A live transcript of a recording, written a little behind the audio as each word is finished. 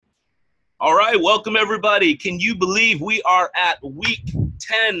All right, welcome everybody. Can you believe we are at week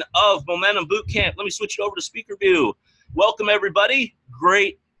 10 of Momentum Bootcamp? Let me switch it over to speaker view. Welcome everybody.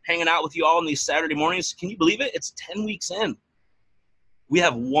 Great hanging out with you all on these Saturday mornings. Can you believe it? It's 10 weeks in. We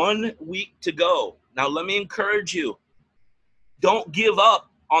have 1 week to go. Now let me encourage you. Don't give up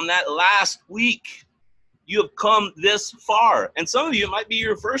on that last week. You have come this far. And some of you, it might be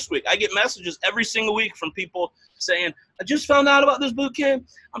your first week. I get messages every single week from people saying, I just found out about this boot camp.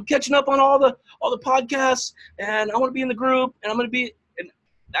 I'm catching up on all the podcasts, and I want to be in the group, and I'm going to be – and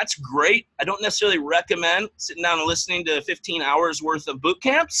that's great. I don't necessarily recommend sitting down and listening to 15 hours worth of boot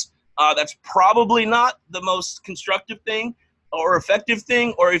camps. That's probably not the most constructive thing or effective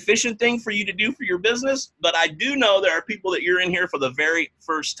thing or efficient thing for you to do for your business, but I do know there are people that you're in here for the very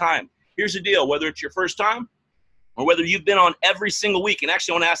first time. Here's the deal, whether it's your first time or whether you've been on every single week, and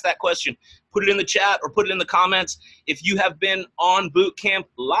actually I want to ask that question, put it in the chat or put it in the comments. If you have been on boot camp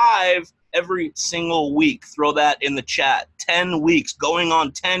live every single week, throw that in the chat. 10 weeks, going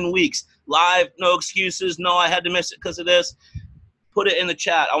on 10 weeks, live, no excuses, no, I had to miss it because of this. Put it in the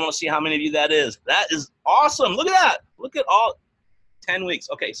chat. I want to see how many of you that is. That is awesome. Look at that. Look at all 10 weeks.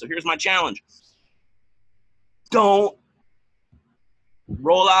 Okay, so here's my challenge. Don't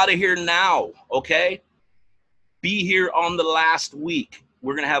roll out of here now, okay? Be here on the last week.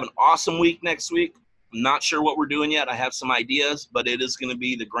 We're going to have an awesome week next week. I'm not sure what we're doing yet. I have some ideas, but it is going to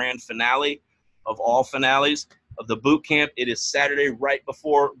be the grand finale of all finales of the boot camp. It is Saturday right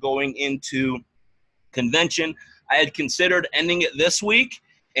before going into convention. I had considered ending it this week,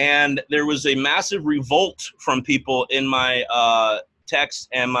 and there was a massive revolt from people in my text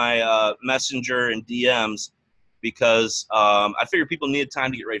and my messenger and DMs because I figured people needed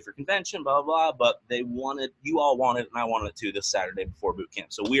time to get ready for convention, blah, blah, blah, but they wanted, you all wanted, and I wanted it too, this Saturday before boot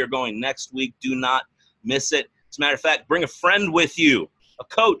camp. So we are going next week. Do not miss it. As a matter of fact, bring a friend with you, a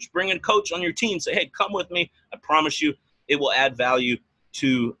coach. Bring in a coach on your team. Say, hey, come with me. I promise you it will add value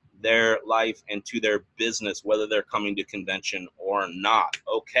to their life and to their business, whether they're coming to convention or not.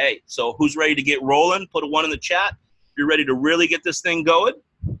 Okay, so who's ready to get rolling? Put a 1 in the chat. If you're ready to really get this thing going.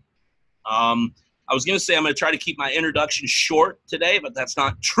 I was going to say I'm going to try to keep my introduction short today, but that's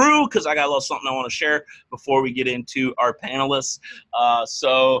not true because I got a little something I want to share before we get into our panelists.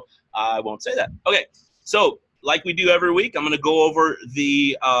 So I won't say that. Okay, so like we do every week, I'm going to go over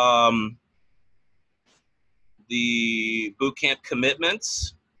the boot camp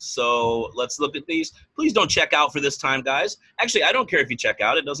commitments. So let's look at these. Please don't check out for this time, guys. Actually, I don't care if you check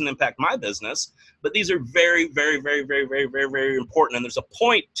out. It doesn't impact my business. But these are very, very, very, very, very, very, very important. And there's a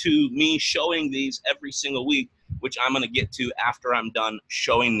point to me showing these every single week, which I'm going to get to after I'm done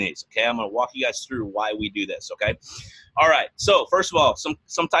showing these. Okay, I'm going to walk you guys through why we do this. Okay. All right. So first of all,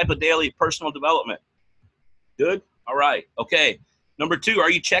 some type of daily personal development. Good. All right. Okay. Number 2,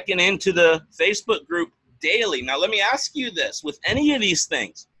 are you checking into the Facebook group daily? Now, let me ask you this. With any of these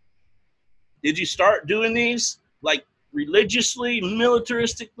things, did you start doing these like religiously,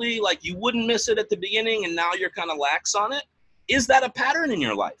 militaristically, like you wouldn't miss it at the beginning and now you're kind of lax on it? Is that a pattern in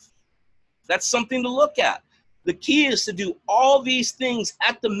your life? That's something to look at. The key is to do all these things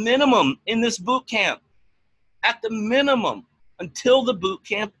at the minimum in this boot camp, at the minimum until the boot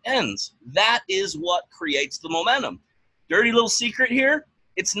camp ends. That is what creates the momentum. Dirty little secret here,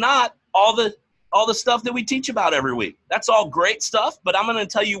 it's not all the stuff that we teach about every week. That's all great stuff, but I'm going to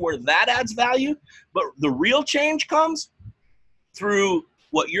tell you where that adds value. But the real change comes through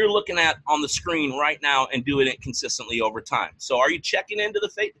what you're looking at on the screen right now and doing it consistently over time. So are you checking into the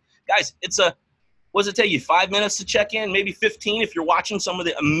faith? Guys, what does it take you, 5 minutes to check in, maybe 15 if you're watching some of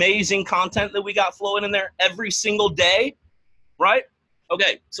the amazing content that we got flowing in there every single day, right?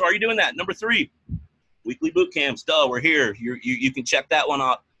 Okay, so are you doing that? Number 3, weekly boot camps. Duh, we're here. You can check that one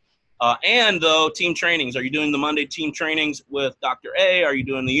off. And though, team trainings. Are you doing the Monday team trainings with Dr. A? Are you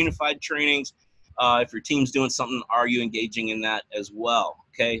doing the unified trainings? If your team's doing something, are you engaging in that as well?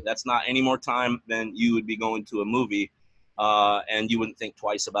 Okay, that's not any more time than you would be going to a movie, and you wouldn't think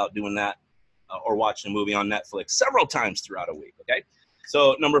twice about doing that or watching a movie on Netflix several times throughout a week, okay?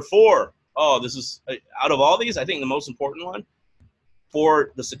 So number 4, this is, out of all these, I think the most important one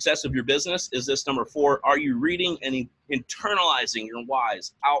for the success of your business is this number 4. Are you reading and internalizing your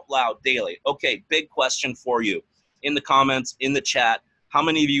whys out loud daily? Okay, big question for you. In the comments, in the chat, how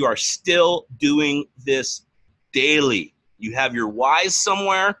many of you are still doing this daily? You have your whys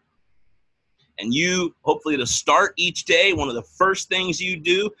somewhere, and you, hopefully to start each day, one of the first things you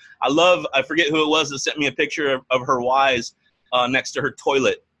do, I forget who it was that sent me a picture of her whys next to her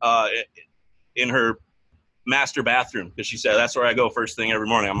toilet in her master bathroom, because she said, that's where I go first thing every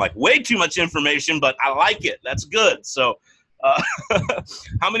morning. I'm like, way too much information, but I like it. That's good. So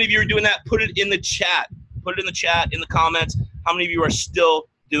How many of you are doing that? Put it in the chat. Put it in the chat, in the comments. How many of you are still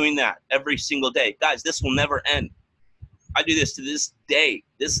doing that every single day? Guys, this will never end. I do this to this day.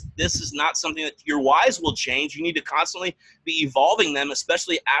 This is not something that your whys will change. You need to constantly be evolving them,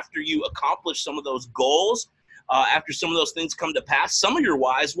 especially after you accomplish some of those goals, after some of those things come to pass. Some of your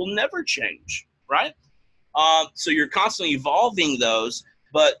whys will never change, right? So you're constantly evolving those,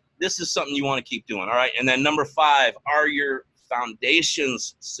 but this is something you want to keep doing, all right? And then number 5, are your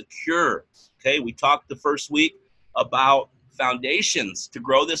foundations secure? Okay, we talked the first week about foundations to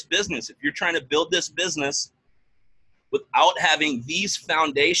grow this business. If you're trying to build this business without having these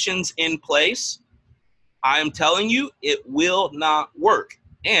foundations in place, I am telling you, it will not work.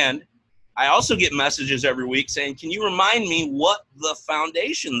 And I also get messages every week saying, can you remind me what the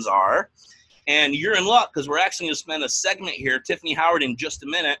foundations are? And you're in luck, because we're actually going to spend a segment here. Tiffany Howard, in just a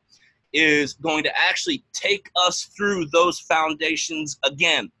minute, is going to actually take us through those foundations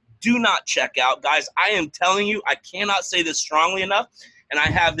again. Do not check out. Guys, I am telling you, I cannot say this strongly enough, and I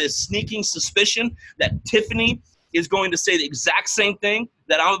have this sneaking suspicion that Tiffany is going to say the exact same thing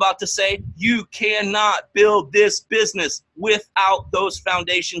that I'm about to say. You cannot build this business without those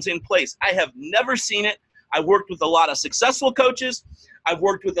foundations in place. I have never seen it. I've worked with a lot of successful coaches. I've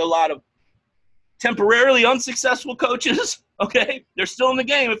worked with a lot of temporarily unsuccessful coaches, okay? They're still in the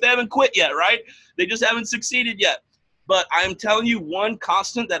game if they haven't quit yet, right? They just haven't succeeded yet. But I'm telling you, one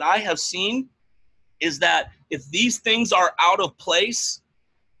constant that I have seen is that if these things are out of place,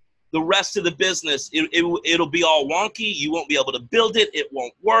 the rest of the business, it'll be all wonky. You won't be able to build it. It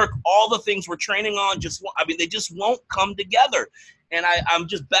won't work. All the things we're training on they just won't come together. And I'm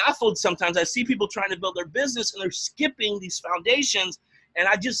just baffled sometimes. I see people trying to build their business and they're skipping these foundations. And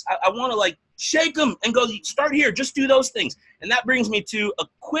I want to like shake them and go, start here, just do those things. And that brings me to a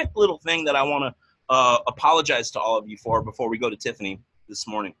quick little thing that I want to apologize to all of you for before we go to Tiffany this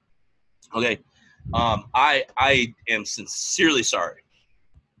morning. Okay. I am sincerely sorry.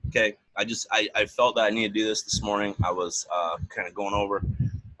 Okay. I felt that I needed to do this morning. I was kind of going over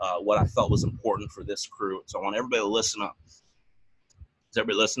what I felt was important for this crew. So I want everybody to listen up. Is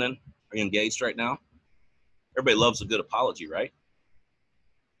everybody listening? Are you engaged right now? Everybody loves a good apology, right?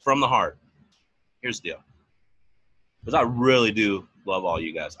 From the heart. Here's the deal. Because I really do love all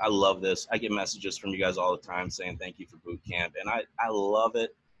you guys. I love this. I get messages from you guys all the time saying thank you for boot camp. And I love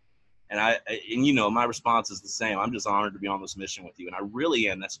it. And you know, my response is the same. I'm just honored to be on this mission with you. And I really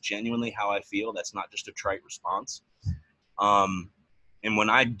am. That's genuinely how I feel. That's not just a trite response. And when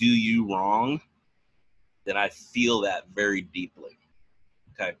I do you wrong, then I feel that very deeply.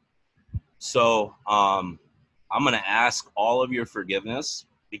 Okay. So I'm going to ask all of your forgiveness,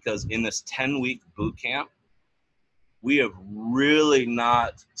 because in this 10-week boot camp, we have really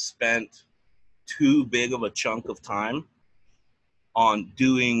not spent too big of a chunk of time on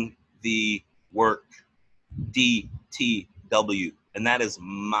doing the work, DTW, and that is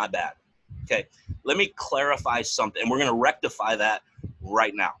my bad. Okay, let me clarify something, and we're going to rectify that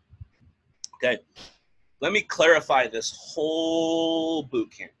right now. Okay, let me clarify this whole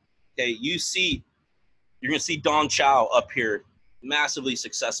boot camp. Okay, you're going to see Don Chow up here, massively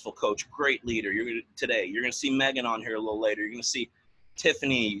successful coach, great leader. You're going to see Megan on here a little later. You're going to see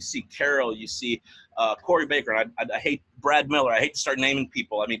Tiffany, you see Carol, you see Corey Baker. I hate Brad Miller. I hate to start naming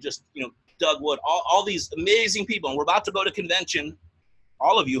people. I mean, just, you know, Doug Wood, all these amazing people. And we're about to go to convention,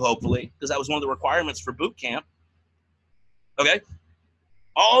 all of you, hopefully, because that was one of the requirements for boot camp. Okay?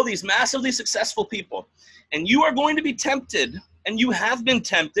 All these massively successful people. And you are going to be tempted, and you have been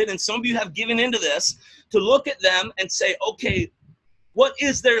tempted, and some of you have given into this, to look at them and say, okay, what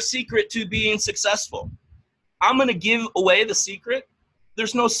is their secret to being successful? I'm going to give away the secret.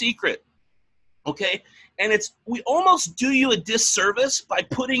 There's no secret. Okay? And we almost do you a disservice by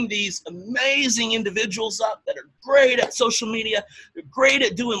putting these amazing individuals up that are great at social media. They're great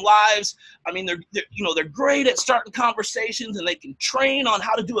at doing lives. I mean, they're great at starting conversations, and they can train on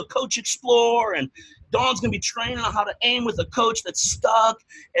how to do a coach explore, and Dawn's going to be training on how to aim with a coach that's stuck.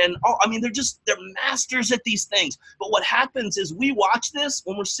 And they're masters at these things. But what happens is we watch this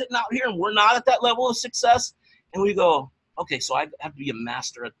when we're sitting out here and we're not at that level of success, and we go, okay, so I have to be a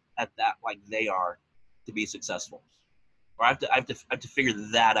master at that like they are to be successful. Or I have to figure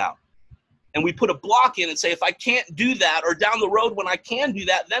that out. And we put a block in and say, if I can't do that, or down the road when I can do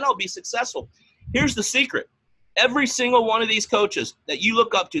that, then I'll be successful. Here's the secret. Every single one of these coaches that you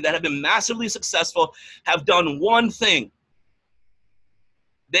look up to that have been massively successful have done one thing.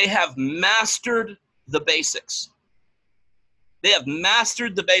 They have mastered the basics. They have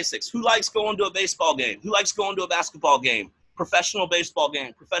mastered the basics. Who likes going to a baseball game? Who likes going to a basketball game? Professional baseball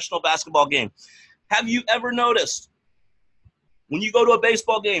game, professional basketball game. Have you ever noticed When you go to a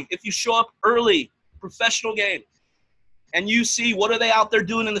baseball game, if you show up early, professional game, and you see what are they out there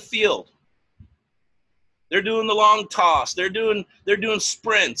doing in the field? They're doing the long toss. They're doing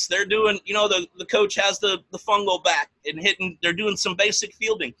sprints. They're doing, the coach has the fungo back and hitting. They're doing some basic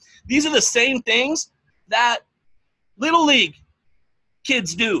fielding. These are the same things that Little League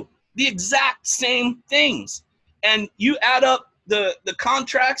kids do. The exact same things. And you add up the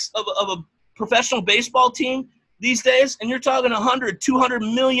contracts of a professional baseball team these days, and you're talking $100,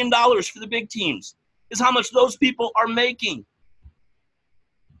 $200 million for the big teams is how much those people are making.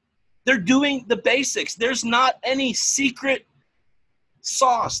 They're doing the basics. There's not any secret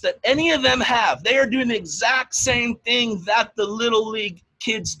sauce that any of them have. They are doing the exact same thing that the Little League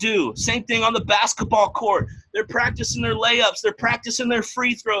kids do. Same thing on the basketball court. They're practicing their layups. They're practicing their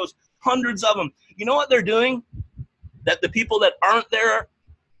free throws, hundreds of them. You know what they're doing that the people that aren't there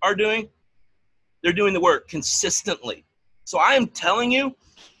are doing? They're doing the work consistently. So I am telling you,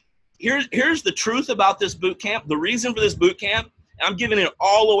 here's the truth about this boot camp. The reason for this boot camp, I'm giving it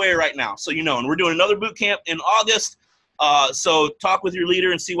all away right now, so you know. And we're doing another boot camp in August. So talk with your leader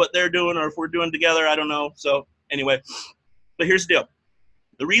and see what they're doing, or if we're doing together, I don't know. So anyway, but here's the deal.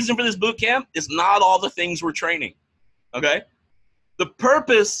 The reason for this boot camp is not all the things we're training, okay? The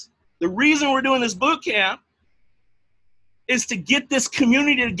reason we're doing this boot camp is to get this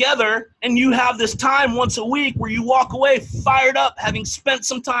community together, and you have this time once a week where you walk away fired up, having spent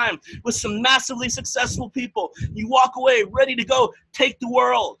some time with some massively successful people. You walk away ready to go take the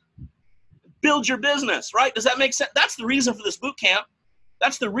world, build your business, right? Does that make sense? That's the reason for this boot camp.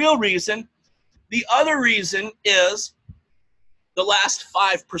 That's the real reason. The other reason is the last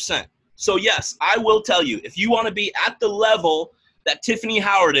 5%. So yes, I will tell you, if you want to be at the level that Tiffany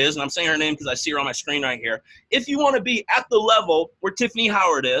Howard is, and I'm saying her name because I see her on my screen right here. If you want to be at the level where Tiffany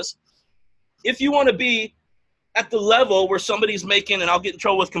Howard is, if you want to be at the level where somebody's making, and I'll get in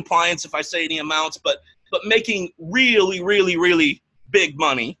trouble with compliance if I say any amounts, but making really, really, really big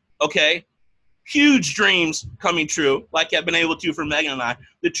money, okay? Huge dreams coming true, like I've been able to for Megan and I.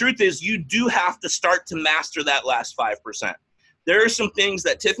 The truth is you do have to start to master that last 5%. There are some things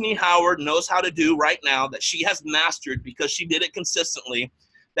that Tiffany Howard knows how to do right now that she has mastered because she did it consistently,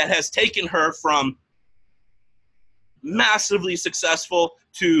 that has taken her from massively successful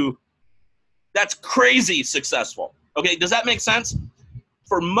to that's crazy successful. Okay, does that make sense?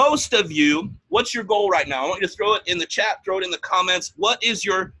 For most of you, what's your goal right now? I want you to throw it in the chat, throw it in the comments. What is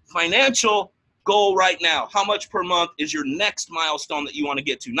your financial goal right now? How much per month is your next milestone that you want to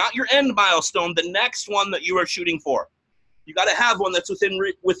get to? Not your end milestone, the next one that you are shooting for. You got to have one that's within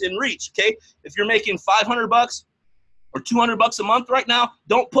reach, okay? If you're making $500 or $200 a month right now,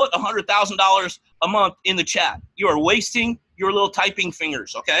 don't put $100,000 a month in the chat. You are wasting your little typing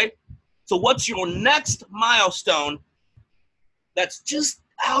fingers, okay? So what's your next milestone that's just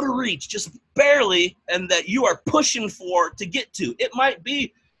out of reach, just barely, and that you are pushing for to get to? It might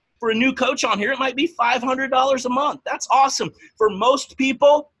be, for a new coach on here, it might be $500 a month. That's awesome. For most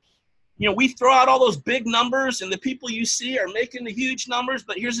people, we throw out all those big numbers, and the people you see are making the huge numbers,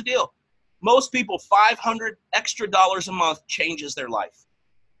 but here's the deal. Most people, $500 extra a month changes their life.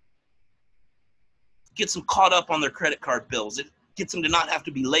 Gets them caught up on their credit card bills. It gets them to not have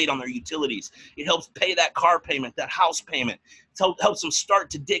to be late on their utilities. It helps pay that car payment, that house payment. It helps them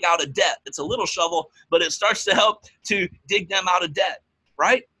start to dig out of debt. It's a little shovel, but it starts to help to dig them out of debt,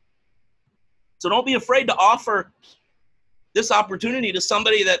 right? So don't be afraid to offer this opportunity to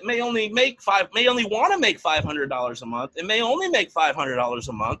somebody that may only want to make $500 a month. It may only make $500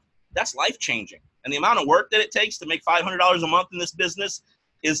 a month. That's life-changing. And the amount of work that it takes to make $500 a month in this business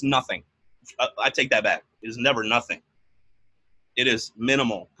is nothing. I take that back. It is never nothing. It is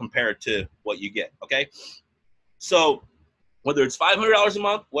minimal compared to what you get, okay? So whether it's $500 a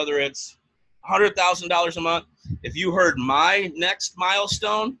month, whether it's $100,000 a month, if you heard my next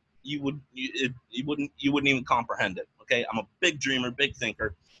milestone, you wouldn't even comprehend it. Okay, I'm a big dreamer, big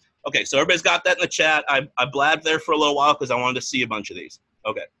thinker. Okay, so everybody's got that in the chat. I blabbed there for a little while because I wanted to see a bunch of these.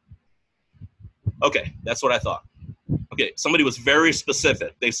 Okay, that's what I thought. Okay, somebody was very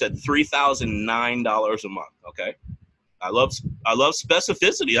specific. They said $3,009 a month. Okay, I love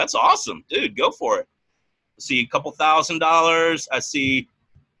specificity. That's awesome, dude. Go for it. I see a couple $1,000s. I see,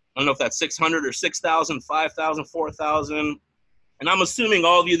 I don't know if that's 600 or 6,000, 5,000, 4,000, and I'm assuming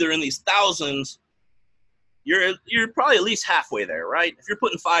all of you that are in these thousands, you're probably at least halfway there, right? If you're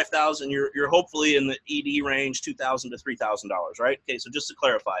putting 5,000, you're hopefully in the ED range, $2,000 to $3,000, right? Okay, so just to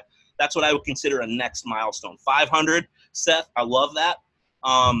clarify, that's what I would consider a next milestone. 500, Seth, I love that.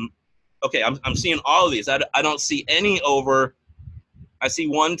 Okay, I'm seeing all of these. I don't see any over. I see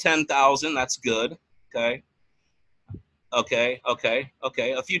 110,000. That's good. Okay. Okay.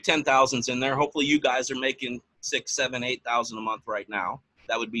 A few 10,000s in there. Hopefully you guys are making 6, 7, 8,000 a month right now.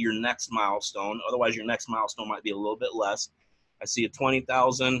 That would be your next milestone. Otherwise, your next milestone might be a little bit less. I see a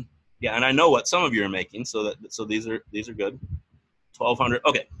 20,000. Yeah, and I know what some of you are making, so these are good. 1,200.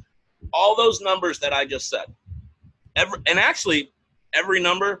 Okay, all those numbers that I just said. Every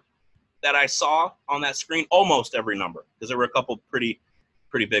number that I saw on that screen, almost every number, because there were a couple pretty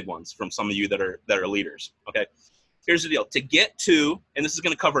big ones from some of you that are leaders. Okay, here's the deal. To get to, and this is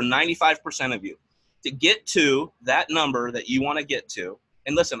going to cover 95% of you, to get to that number that you want to get to,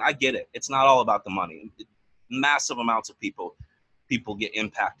 and listen, I get it. It's not all about the money. Massive amounts of people get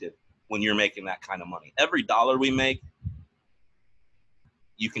impacted when you're making that kind of money. Every dollar we make,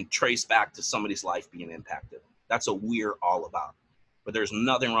 you can trace back to somebody's life being impacted. That's what we're all about. But there's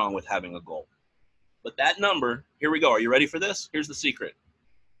nothing wrong with having a goal. But that number, here we go. Are you ready for this? Here's the secret.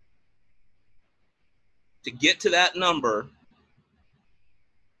 To get to that number,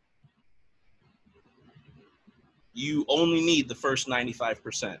 you only need the first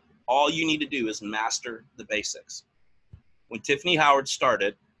 95%. All you need to do is master the basics. When Tiffany Howard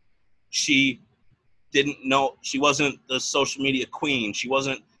started, she didn't know, she wasn't the social media queen. She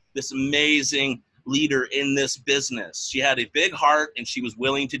wasn't this amazing leader in this business. She had a big heart and she was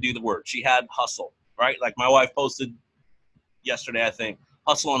willing to do the work. She had hustle, right? Like my wife posted yesterday, I think,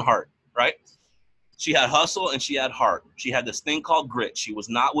 hustle and heart, right? She had hustle and she had heart. She had this thing called grit. She was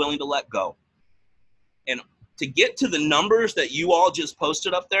not willing to let go. And to get to the numbers that you all just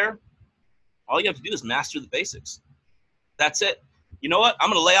posted up there, all you have to do is master the basics. That's it. You know what? I'm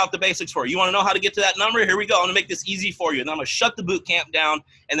going to lay out the basics for you. You want to know how to get to that number? Here we go. I'm going to make this easy for you. And I'm going to shut the boot camp down,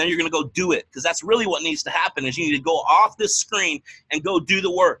 and then you're going to go do it, because that's really what needs to happen is you need to go off this screen and go do the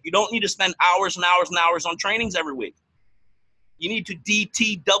work. You don't need to spend hours and hours and hours on trainings every week. You need to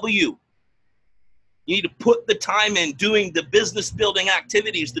DTW. You need to put the time in doing the business building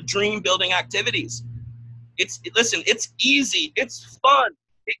activities, the dream building activities. Listen, it's easy. It's fun.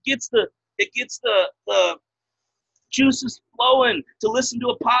 It gets the juices flowing to listen to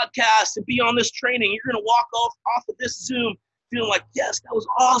a podcast and be on this training. You're going to walk off of this Zoom feeling like, yes, that was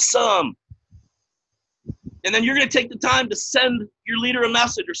awesome. And then you're going to take the time to send your leader a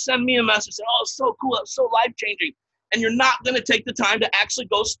message or send me a message. Say, oh, it's so cool. It's so life-changing. And you're not going to take the time to actually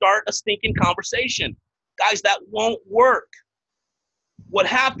go start a stinking conversation. Guys, that won't work. What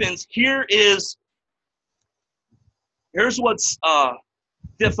happens, here's what's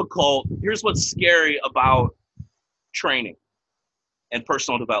difficult. Here's what's scary about training and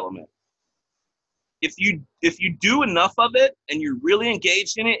personal development. If you do enough of it and you're really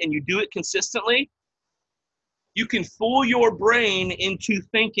engaged in it and you do it consistently, you can fool your brain into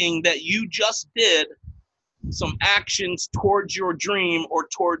thinking that you just did some actions towards your dream or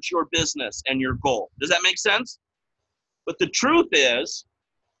towards your business and your goal. Does that make sense? But the truth is,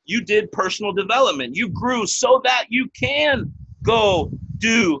 you did personal development. You grew so that you can go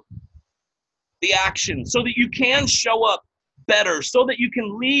do the action, so that you can show up better, so that you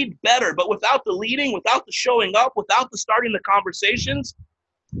can lead better. But without the leading, without the showing up, without the starting the conversations,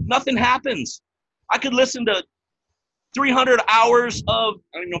 nothing happens. I could listen to 300 hours of,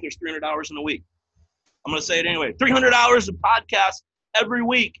 I don't even know if there's 300 hours in a week. I'm going to say it anyway. 300 hours of podcasts every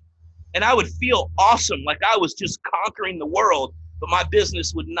week. And I would feel awesome, like I was just conquering the world, but my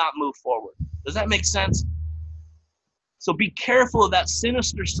business would not move forward. Does that make sense? So be careful of that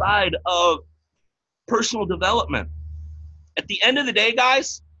sinister side of personal development. At the end of the day,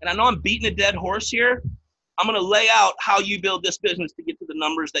 guys, and I know I'm beating a dead horse here, I'm going to lay out how you build this business to get to the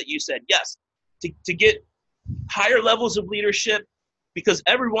numbers that you said. Yes, to get higher levels of leadership, because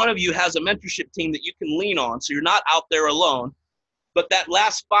every one of you has a mentorship team that you can lean on, so you're not out there alone. But that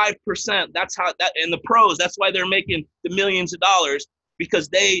last 5%, that's how that, and the pros, that's why they're making the millions of dollars, because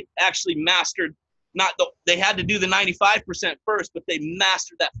they actually mastered, they had to do the 95% first, but they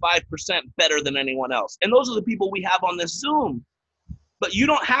mastered that 5% better than anyone else. And those are the people we have on this Zoom. But you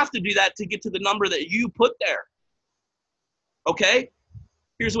don't have to do that to get to the number that you put there. Okay?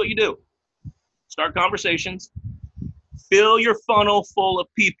 Here's what you do. Start conversations. Fill your funnel full of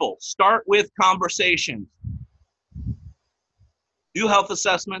people. Start with conversations. Do health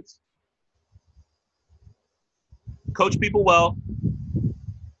assessments. Coach people well.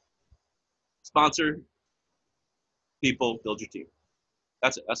 Sponsor people, build your team.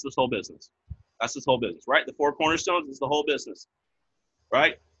 That's it. That's this whole business. That's this whole business, right? The 4 cornerstones is the whole business,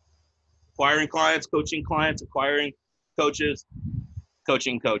 right? Acquiring clients, acquiring coaches,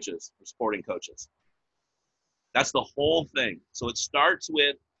 coaching coaches, supporting coaches. That's the whole thing. So it starts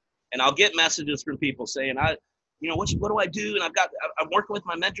with, and I'll get messages from people saying, what do I do? And I'm working with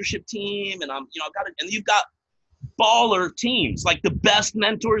my mentorship team, and I've got it. And you've got baller teams, like the best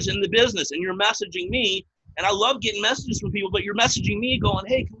mentors in the business. And you're messaging me, and I love getting messages from people, but you're messaging me going,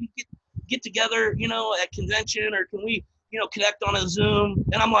 hey, can we get together, at convention, or can we, connect on a Zoom?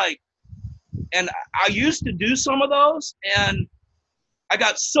 And I'm like, and I used to do some of those, and I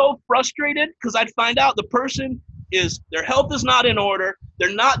got so frustrated because I'd find out the person their health is not in order.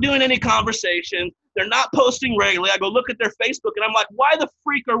 They're not doing any conversation. They're not posting regularly. I go look at their Facebook, and I'm like, why the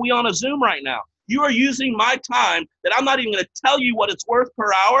freak are we on a Zoom right now? You are using my time that I'm not even going to tell you what it's worth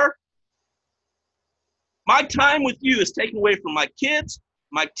per hour. My time with you is taken away from my kids,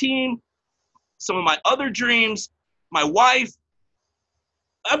 my team, some of my other dreams, my wife.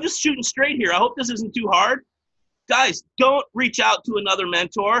 I'm just shooting straight here. I hope this isn't too hard. Guys, don't reach out to another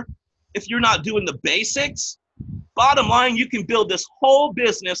mentor if you're not doing the basics. Bottom line, you can build this whole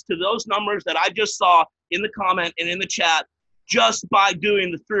business to those numbers that I just saw in the comment and in the chat just by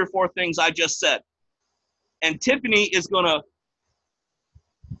doing the 3 or 4 things I just said. And Tiffany is going to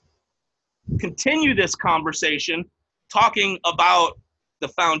continue this conversation talking about the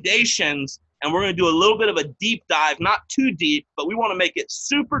foundations, and we're going to do a little bit of a deep dive, not too deep, but we want to make it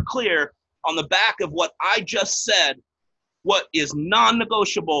super clear on the back of what I just said, what is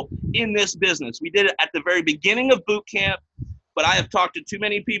non-negotiable in this business. We did it at the very beginning of boot camp, but I have talked to too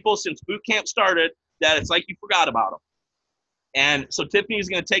many people since boot camp started that it's like you forgot about them. And so Tiffany is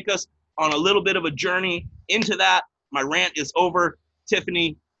going to take us on a little bit of a journey into that. My rant is over.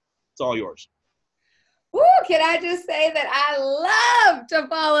 Tiffany, it's all yours. Woo, can I just say that I love to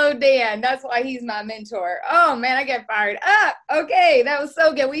follow Dan. That's why he's my mentor. Oh, man, I get fired up. Okay, that was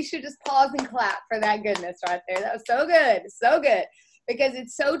so good. We should just pause and clap for that goodness right there. That was so good, so good. Because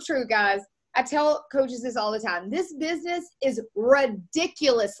it's so true, guys. I tell coaches this all the time. This business is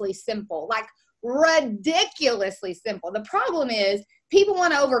ridiculously simple, like ridiculously simple. The problem is people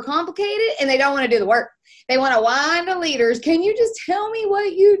want to overcomplicate it, and they don't want to do the work. They want to whine to leaders. Can you just tell me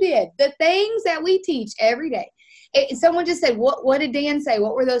what you did? The things that we teach every day. Someone just said, what did Dan say?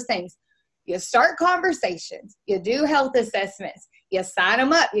 What were those things? You start conversations. You do health assessments. You sign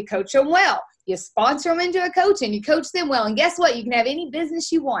them up. You coach them well. You sponsor them into a coaching. You coach them well. And guess what? You can have any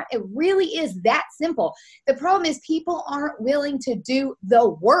business you want. It really is that simple. The problem is people aren't willing to do the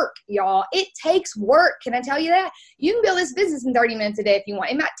work, y'all. It takes work. Can I tell you that? You can build this business in 30 minutes a day if you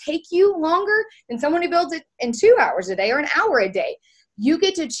want. It might take you longer than someone who builds it in 2 hours a day or an hour a day. You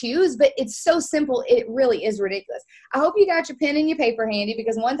get to choose, but it's so simple. It really is ridiculous. I hope you got your pen and your paper handy,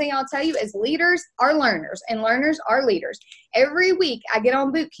 because one thing I'll tell you is leaders are learners and learners are leaders. Every week I get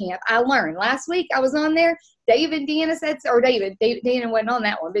on boot camp, I learn. Last week I was on there. David Deanna said, or David Deanna wasn't on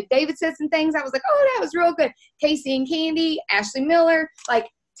that one, but David said some things. I was like, oh, that was real good. Casey and Candy, Ashley Miller, like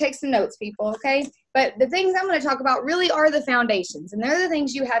take some notes, people, okay? But the things I'm going to talk about really are the foundations, and they're the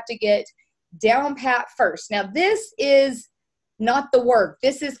things you have to get down pat first. Now, this is not the work.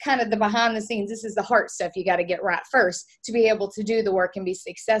 This is kind of the behind the scenes. This is the heart stuff you got to get right first to be able to do the work and be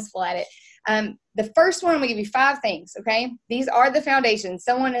successful at it. The first one, I'm going to give you 5 things, okay? These are the foundations.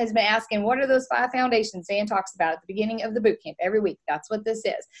 Someone has been asking, what are those 5 foundations Dan talks about at the beginning of the boot camp every week? That's what this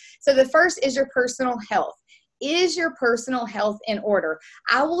is. So the first is your personal health. Is your personal health in order?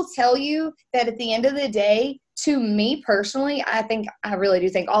 I will tell you that at the end of the day, to me personally, I really do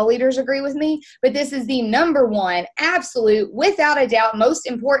think all leaders agree with me, but this is the number one, absolute, without a doubt, most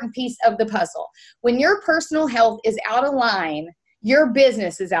important piece of the puzzle. When your personal health is out of line, your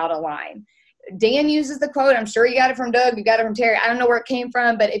business is out of line. Dan uses the quote. I'm sure you got it from Doug. You got it from Terry. I don't know where it came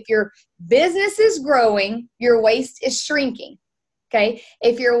from, but if your business is growing, your waist is shrinking. Okay.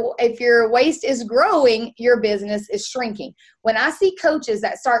 If your waist is growing, your business is shrinking. When I see coaches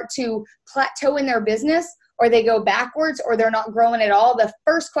that start to plateau in their business, or they go backwards, or they're not growing at all, the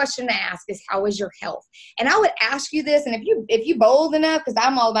first question to ask is, how is your health? And I would ask you this, and if you bold enough, because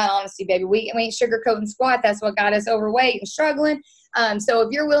I'm all about honesty, baby. We ain't sugarcoating squat. That's what got us overweight and struggling. So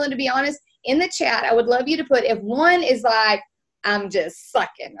if you're willing to be honest, in the chat, I would love you to put, if one is like, I'm just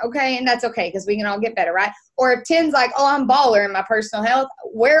sucking, okay? And that's okay, because we can all get better, right? Or if 10's like, oh, I'm baller in my personal health,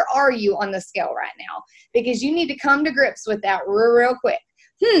 where are you on the scale right now? Because you need to come to grips with that real quick.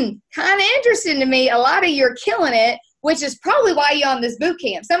 Kind of interesting to me. A lot of you are killing it, which is probably why you're on this boot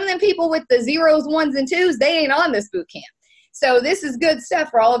camp. Some of them people with the 0s, 1s, and 2s, they ain't on this boot camp. So this is good stuff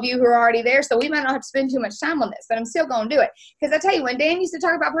for all of you who are already there. So we might not have to spend too much time on this, but I'm still going to do it. Because I tell you, when Dan used to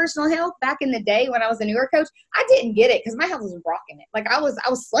talk about personal health back in the day when I was a newer coach, I didn't get it because my health was rocking it. Like I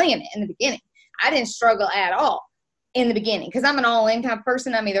was slaying it in the beginning. I didn't struggle at all in the beginning because I'm an all-in kind of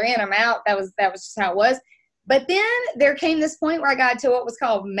person. I'm either in or I'm out. That was just how it was. But then there came this point where I got to what was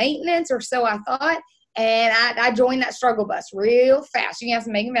called maintenance, or so I thought, and I joined that struggle bus real fast. You can ask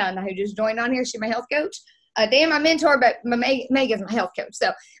Megan Valentine, who just joined on here. She's my health coach. Dan, my mentor, but Megan's my health coach.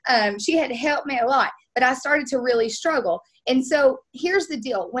 So she had helped me a lot, but I started to really struggle. And so here's the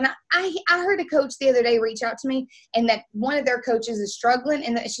deal. When I heard a coach the other day reach out to me, and that one of their coaches is struggling,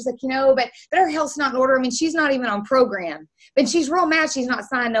 and she's like, but her health's not in order. I mean, she's not even on program, but she's real mad she's not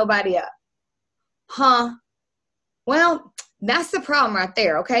signing nobody up. Huh? Well, that's the problem right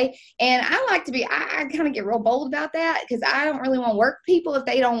there, okay? And I like to be, I kind of get real bold about that, because I don't really want to work people if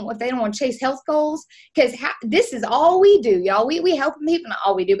they don't want to chase health goals, because this is all we do, y'all. We help people, not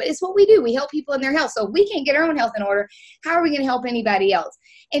all we do, but it's what we do. We help people in their health. So if we can't get our own health in order, how are we going to help anybody else?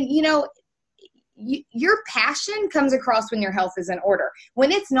 And, your passion comes across when your health is in order.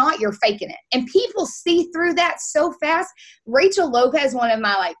 When it's not, you're faking it. And people see through that so fast. Rachel Lopez, one of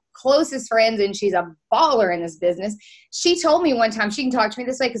my closest friends, and she's a baller in this business. She told me one time, she can talk to me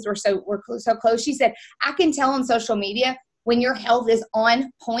this way because we're so close. She said, I can tell on social media when your health is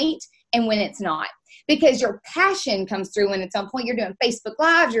on point and when it's not. Because your passion comes through when it's on point. You're doing Facebook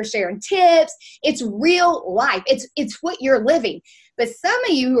Lives, you're sharing tips. It's real life. It's what you're living. But some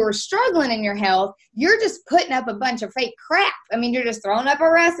of you who are struggling in your health, you're just putting up a bunch of fake crap. I mean, you're just throwing up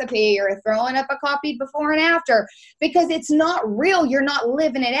a recipe or throwing up a copy before and after, because it's not real. You're not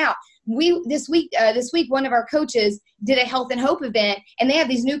living it out. This week, one of our coaches did a Health and Hope event, and they have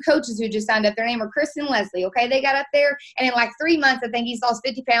these new coaches who just signed up. Their name are Chris and Leslie. Okay. They got up there, and in 3 months, I think he's lost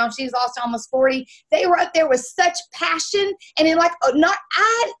 50 pounds. She's lost almost 40. They were up there with such passion. And in I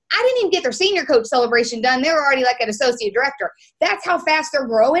didn't even get their senior coach celebration done. They were already an associate director. That's how fast they're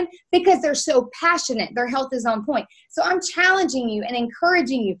growing, because they're so passionate. Their health is on point. So I'm challenging you and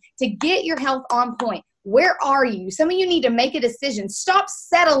encouraging you to get your health on point. Where are you? Some of you need to make a decision. Stop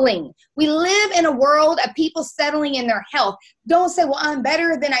settling. We live in a world of people settling in their health. Don't say, well, I'm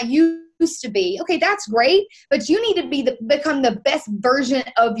better than I used to be. Okay, that's great, but you need to become the best version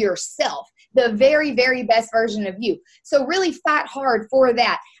of yourself, the very, very best version of you. So really fight hard for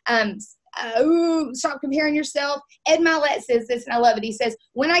that. Stop comparing yourself. Ed Milet says this, and I love it. He says,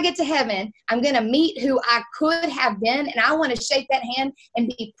 when I get to heaven, I'm going to meet who I could have been, and I want to shake that hand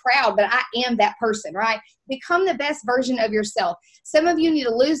and be proud that I am that person, right? Become the best version of yourself. Some of you need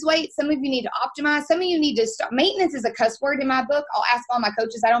to lose weight. Some of you need to optimize. Some of you need to start. Maintenance is a cuss word in my book. I'll ask all my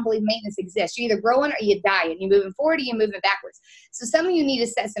coaches. I don't believe maintenance exists. You're either growing or you're dying. You're moving forward or you're moving backwards. So some of you need to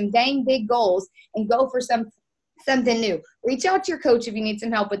set some dang big goals and go for something new. Reach out to your coach if you need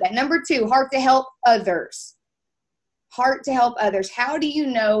some help with that. Number 2, heart to help others. Heart to help others. How do you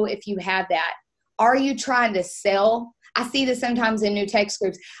know if you have that? Are you trying to sell? I see this sometimes in new text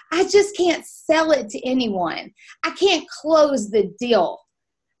groups. I just can't sell it to anyone. I can't close the deal.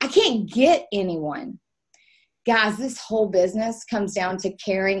 I can't get anyone. Guys, this whole business comes down to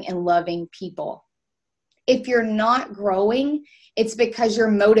caring and loving people. If you're not growing, it's because your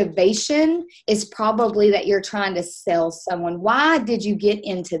motivation is probably that you're trying to sell someone. Why did you get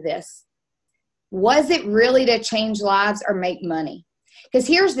into this? Was it really to change lives or make money? Because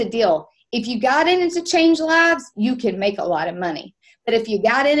here's the deal. If you got in it to change lives, you can make a lot of money. But if you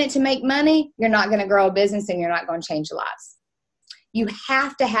got in it to make money, you're not going to grow a business and you're not going to change lives. You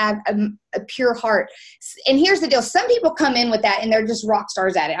have to have a pure heart. And here's the deal. Some people come in with that and they're just rock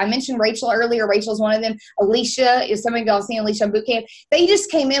stars at it. I mentioned Rachel earlier. Rachel's one of them. Alicia, if some of y'all seen Alicia Boot Camp, they just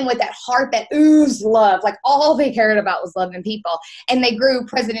came in with that heart that oozed love. All they cared about was loving people. And they grew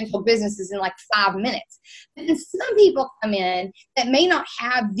presidential businesses in 5 minutes. But then some people come in that may not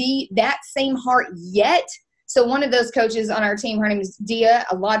have that same heart yet. So one of those coaches on our team, her name is Dia.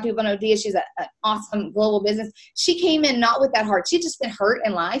 A lot of people know Dia. She's an awesome global business. She came in not with that heart. She'd just been hurt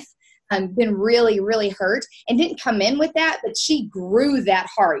in life, been really, really hurt, and didn't come in with that, but she grew that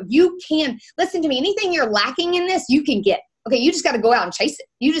heart. You can, listen to me, anything you're lacking in this, you can get. Okay, you just got to go out and chase it.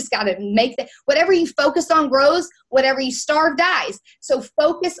 You just got to make that. Whatever you focus on grows. Whatever you starve dies. So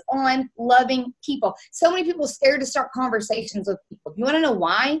focus on loving people. So many people are scared to start conversations with people. You want to know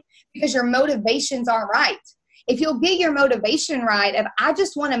why? Because your motivations aren't right. If you'll get your motivation right, if I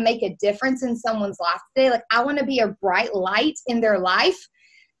just want to make a difference in someone's life today, I want to be a bright light in their life,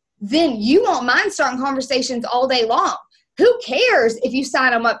 then you won't mind starting conversations all day long. Who cares if you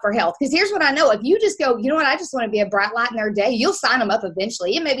sign them up for health? Because here's what I know. If you just go, you know what, I just want to be a bright light in their day, you'll sign them up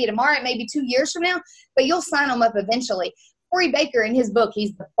eventually. It may be tomorrow, it may be 2 years from now, but you'll sign them up eventually. Corey Baker, in his book,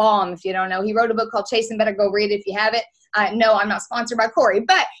 he's the bomb if you don't know. He wrote a book called Chasing Better. Go read it if you have it. No, I'm not sponsored by Corey,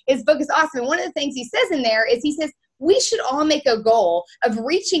 but his book is awesome. And one of the things he says in there is he says, we should all make a goal of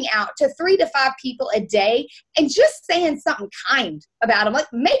reaching out to 3 to 5 people a day and just saying something kind about them.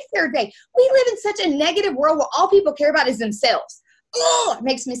 Make their day. We live in such a negative world where all people care about is themselves. Oh, it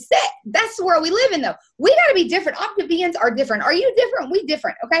makes me sick. That's the world we live in, though. We got to be different. Optivians are different. Are you different? We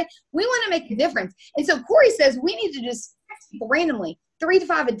different, okay? We want to make a difference. And so Corey says we need to just text people randomly, 3 to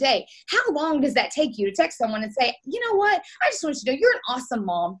 5 a day. How long does that take you to text someone and say, you know what? I just want you to know you're an awesome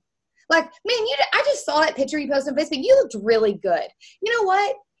mom. Like, man, I just saw that picture you posted on Facebook. You looked really good. You know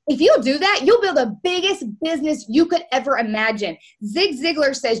what? If you'll do that, you'll build the biggest business you could ever imagine. Zig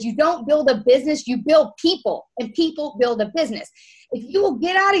Ziglar says you don't build a business, you build people, and people build a business. If you will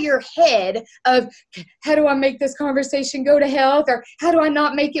get out of your head of, how do I make this conversation go to health, or how do I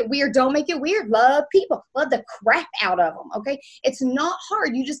not make it weird? Don't make it weird. Love people. Love the crap out of them, okay? It's not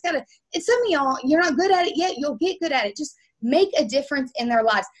hard. You just got to, and some of y'all, you're not good at it yet. You'll get good at it. Just make a difference in their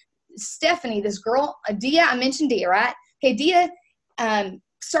lives. Stephanie, this girl, Dia, I mentioned Dia, right? Okay, Dia,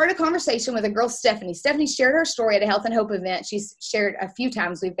 started a conversation with a girl, Stephanie. Stephanie shared her story at a Health and Hope event. She's shared a few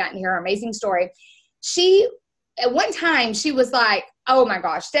times. We've gotten to hear her amazing story. At one time, she was like, oh my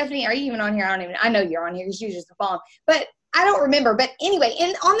gosh, Stephanie, are you even on here? I know you're on here because you're just a phone. But I don't remember. But anyway,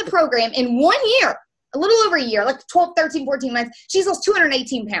 on the program, in 1 year, a little over a year, like 12, 13, 14 months, she's lost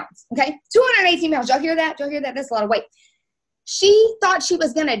 218 pounds. Okay? 218 pounds. Y'all hear that? Y'all hear that? That's a lot of weight. She thought she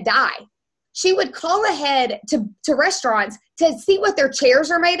was going to die. She would call ahead to restaurants to see what their chairs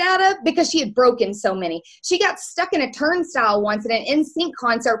are made out of because she had broken so many. She got stuck in a turnstile once at an NSYNC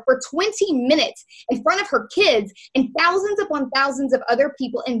concert for 20 minutes in front of her kids and thousands upon thousands of other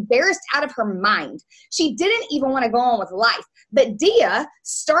people, embarrassed out of her mind. She didn't even want to go on with life. But Dia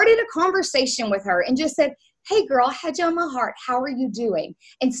started a conversation with her and just said, hey girl, I had you on my heart. How are you doing?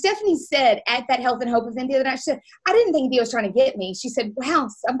 And Stephanie said at that Health and Hope event the other night, she said, I didn't think Dia was trying to get me. She said, wow,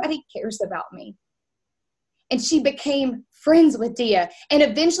 somebody cares about me. And she became friends with Dia. And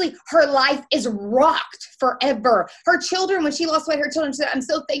eventually her life is rocked forever. Her children, when she lost weight, her children said, I'm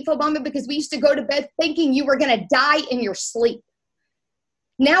so thankful, Mama, because we used to go to bed thinking you were going to die in your sleep.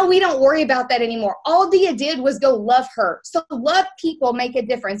 Now we don't worry about that anymore. All Dia did was go love her. So love people, make a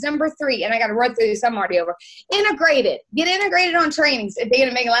difference. Number 3, and I got to run through this, I'm already over. Integrated. Get integrated on trainings. They're going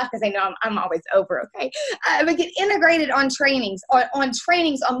to make me laugh because they know I'm always over, okay? But get integrated on trainings. On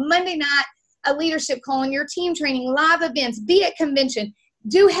trainings on Monday night, a leadership call, on your team training, live events, be at convention,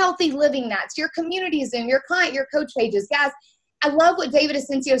 do healthy living nights, your community Zoom, your client, your coach pages. Guys, I love what David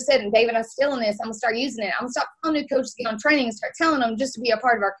Asensio said, and David, I'm still in this. I'm going to start using it. I'm going to stop telling new coaches to get on training and start telling them just to be a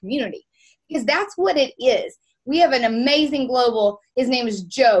part of our community, because that's what it is. We have an amazing global, his name is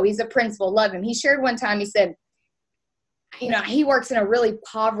Joe. He's a principal, love him. He shared one time, he said, you know, he works in a really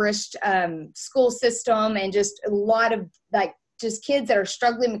impoverished school system and just a lot of like just kids that are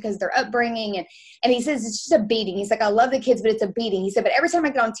struggling because of their upbringing. And he says, it's just a beating. He's like, I love the kids, but it's a beating. He said, but every time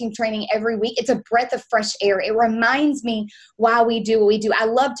I get on team training every week, it's a breath of fresh air. It reminds me why we do what we do. I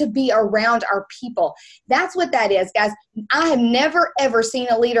love to be around our people. That's what that is, guys. I have never, ever seen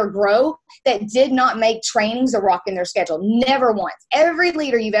a leader grow that did not make trainings a rock in their schedule. Never once. Every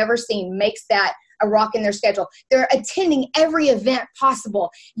leader you've ever seen makes that a rock in their schedule. They're attending every event possible.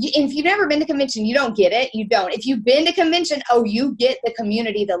 If you've never been to convention, you don't get it. You don't. If you've been to convention, oh, you get the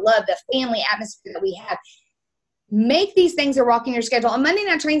community, the love, the family atmosphere that we have. Make these things a rock in your schedule. On Monday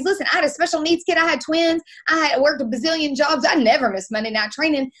night trainings, listen, I had a special needs kid. I had twins. I had worked a bazillion jobs. I never missed Monday night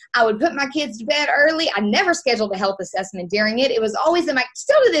training. I would put my kids to bed early. I never scheduled a health assessment during it. It was always in my,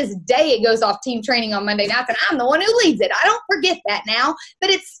 still to this day, it goes off team training on Monday nights, and I'm the one who leads it. I don't forget that now, but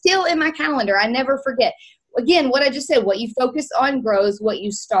it's still in my calendar. I never forget. Again, what I just said, what you focus on grows, what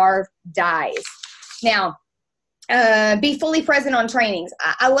you starve dies. Now, be fully present on trainings.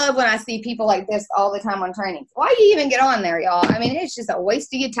 I love when I see people like this all the time on trainings. Why do you even get on there, y'all? I mean, it's just a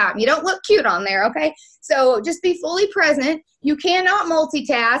waste of your time. You don't look cute on there, okay? So just be fully present. You cannot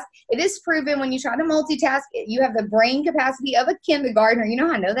multitask. It is proven when you try to multitask, you have the brain capacity of a kindergartner. You know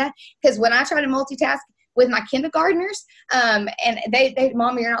how I know that? Because when I try to multitask with my kindergartners, and they,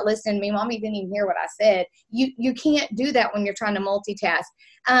 Mommy, you're not listening to me. Mommy didn't even hear what I said. You can't do that when you're trying to multitask.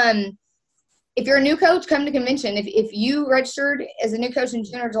 If you're a new coach, come to convention. If you registered as a new coach in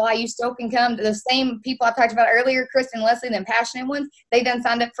June or July, you still can come. To the same people I talked about earlier, Chris and Leslie, them passionate ones, they done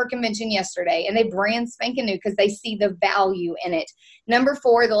signed up for convention yesterday, and they brand spanking new because they see the value in it. Number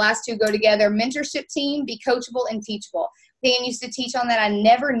 4, the last 2 go together. Mentorship team, be coachable and teachable. Dan used to teach on that. I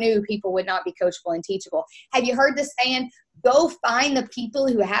never knew people would not be coachable and teachable. Have you heard the saying, go find the people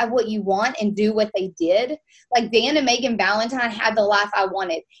who have what you want and do what they did. Like Dan and Megan Valentine had the life I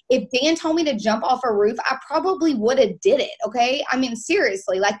wanted. If Dan told me to jump off a roof, I probably would have did it. Okay. I mean,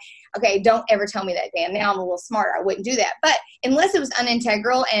 seriously, like, okay, don't ever tell me that, Dan. Now I'm a little smarter. I wouldn't do that. But unless it was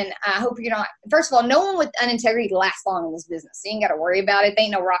unintegral, and I hope you're not, first of all, no one with unintegrity lasts long in this business. You ain't got to worry about it. They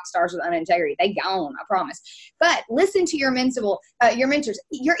ain't no rock stars with unintegrity. They gone, I promise. But listen to your mentors.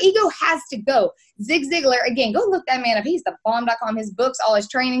 Your ego has to go. Zig Ziglar, again, go look that man up. He's the bomb.com, his books, all his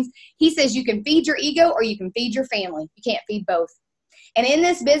trainings. He says you can feed your ego or you can feed your family. You can't feed both. And in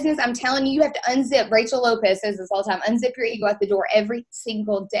this business, I'm telling you, you have to unzip. Rachel Lopez says this all the time. Unzip your ego at the door every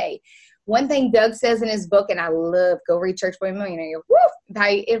single day. One thing Doug says in his book, and I love, go read Church Boy Millionaire. Woo!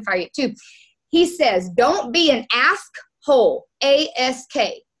 If I get too. He says, don't be an ask-hole,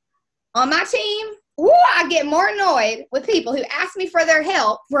 A-S-K. On my team, I get more annoyed with people who ask me for their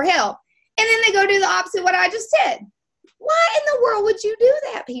help, and then they go do the opposite of what I just said. Why in the world would you do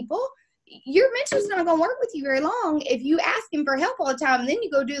that, people? Your mentor's not going to work with you very long if you ask him for help all the time and then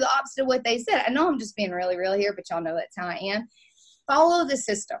you go do the opposite of what they said. I know I'm just being really real here, but y'all know that's how I am. Follow the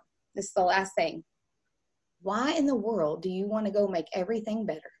system. This is the last thing. Why in the world do you want to go make everything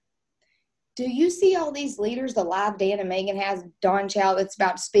better? Do you see all these leaders, the live Dan and Megan has, Don Chow that's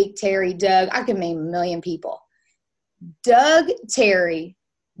about to speak, Terry, Doug, I could name a million people. Doug, Terry,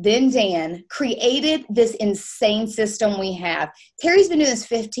 then Dan created this insane system we have. Terry's been doing this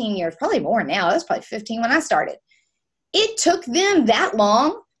 15 years, probably more now. That was probably 15 when I started. It took them that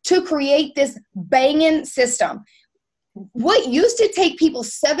long to create this banging system. What used to take people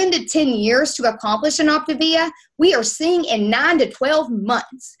 7 to 10 years to accomplish in Optavia, we are seeing in 9 to 12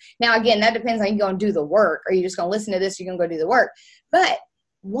 months. Now, again, that depends on you going to do the work. Are you just going to listen to this or you're going to go do the work? But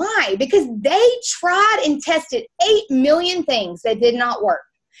why? Because they tried and tested 8 million things that did not work.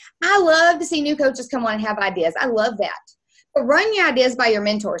 I love to see new coaches come on and have ideas. I love that. But run your ideas by your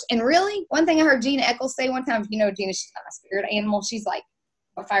mentors. And really, one thing I heard Gina Eccles say one time, you know, Gina, she's not my spirit animal. She's like,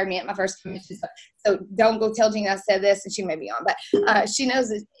 fired me at my first commission. So don't go tell Gina I said this, and she may be on. But she knows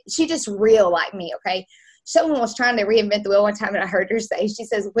that she just real like me, okay? Someone was trying to reinvent the wheel one time, and I heard her say, she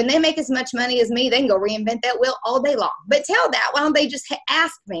says, when they make as much money as me, they can go reinvent that wheel all day long. But tell that, why don't they just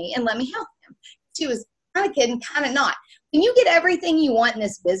ask me and let me help them? She was kind of kidding, kind of not. When you get everything you want in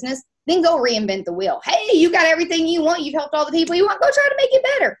this business, then go reinvent the wheel. Hey, you got everything you want. You've helped all the people you want. Go try to make it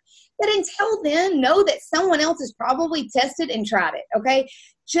better. But until then, know that someone else has probably tested and tried it, okay?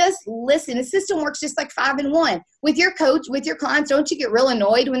 Just listen. The system works just like 5 and 1. With your coach, with your clients, don't you get real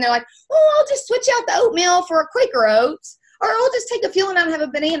annoyed when they're like, oh, I'll just switch out the oatmeal for a Quaker Oats, or I'll just take a fuel and I'll have a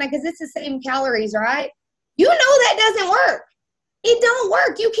banana because it's the same calories, right? You know that doesn't work. It don't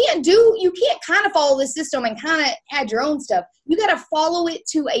work. You can't kind of follow the system and kind of add your own stuff. You got to follow it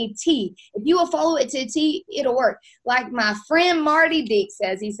to a T. If you will follow it to a T, it'll work. Like my friend Marty Deek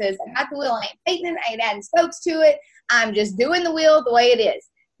says, he says, I got the wheel, I ain't painting it, I ain't adding spokes to it. I'm just doing the wheel the way it is.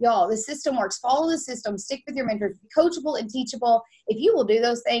 Y'all, the system works. Follow the system. Stick with your mentors. Be coachable and teachable. If you will do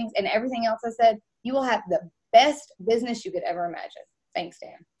those things and everything else I said, you will have the best business you could ever imagine. Thanks,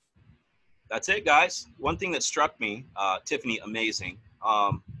 Dan. That's it, guys. One thing that struck me, Tiffany, amazing.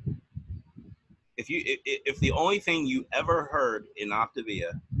 If the only thing you ever heard in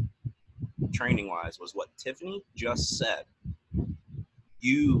Optavia, training-wise, was what Tiffany just said,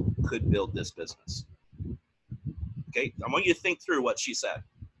 you could build this business. Okay, I want you to think through what she said.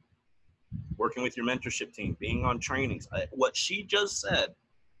 Working with your mentorship team, being on trainings, what she just said,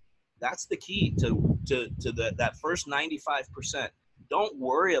 that's the key to that first 95%. Don't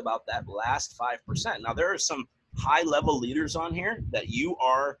worry about that last 5%. Now, there are some high-level leaders on here that you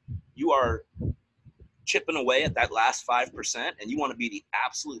are chipping away at that last 5%, and you want to be the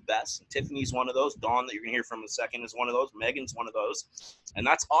absolute best. And Tiffany's one of those. Dawn, that you're going to hear from in a second, is one of those. Megan's one of those. And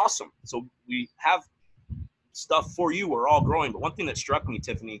that's awesome. So we have stuff for you. We're all growing. But one thing that struck me,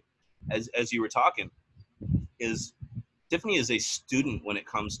 Tiffany, as you were talking, is Tiffany is a student when it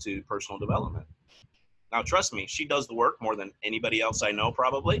comes to personal development. Now, trust me, she does the work more than anybody else I know,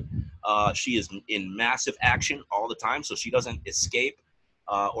 probably. She is in massive action all the time, so she doesn't escape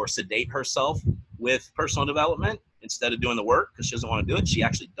or sedate herself with personal development instead of doing the work because she doesn't want to do it. She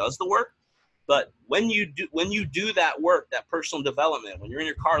actually does the work. But when you do that work, that personal development, when you're in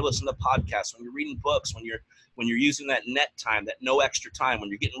your car listening to podcasts, when you're reading books, when you're using that net time, that no extra time, when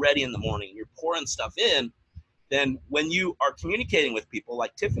you're getting ready in the morning, you're pouring stuff in, then when you are communicating with people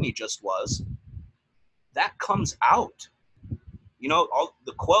like Tiffany just was, that comes out. You know, all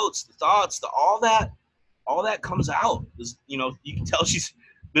the quotes, the thoughts, all that comes out. You know, you can tell she's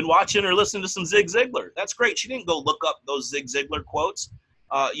been watching or listening to some Zig Ziglar. That's great. She didn't go look up those Zig Ziglar quotes,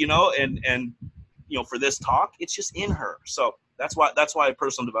 you know, and for this talk. It's just in her. So that's why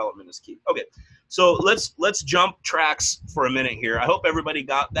personal development is key. Okay. So let's jump tracks for a minute here. I hope everybody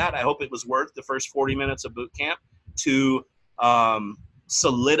got that. I hope it was worth the first 40 minutes of boot camp to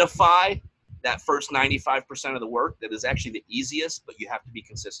solidify that first 95% of the work that is actually the easiest, but you have to be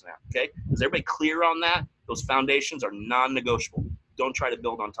consistent at, okay? Is everybody clear on that? Those foundations are non-negotiable. Don't try to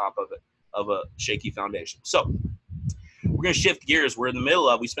build on top of a shaky foundation. So we're going to shift gears. We're in the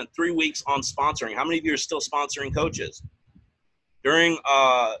middle we spent 3 weeks on sponsoring. How many of you are still sponsoring coaches? During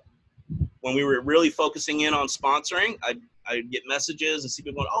when we were really focusing in on sponsoring, I'd get messages and see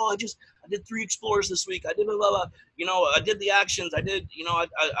people going, oh, I did 3 explorers this week. I did blah, blah, blah. I did the actions. I did,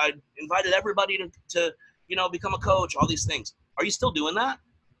 I invited everybody to become a coach, all these things. Are you still doing that?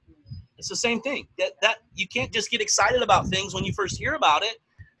 It's the same thing. That you can't just get excited about things when you first hear about it,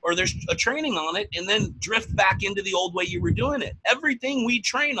 or there's a training on it, and then drift back into the old way you were doing it. Everything we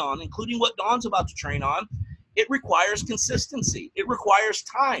train on, including what Dawn's about to train on, it requires consistency. It requires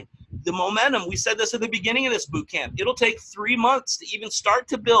time. The momentum, we said this at the beginning of this boot camp, it'll take 3 months to even start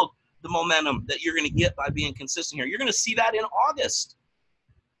to build the momentum that you're going to get by being consistent here. You're going to see that in August,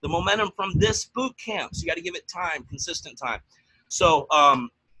 the momentum from this boot camp. So you got to give it time, consistent time. So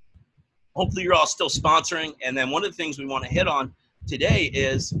hopefully you're all still sponsoring. And then one of the things we want to hit on today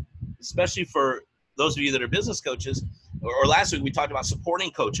is, especially for those of you that are business coaches, or last week we talked about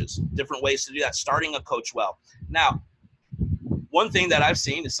supporting coaches, different ways to do that, starting a coach well. Now, one thing that I've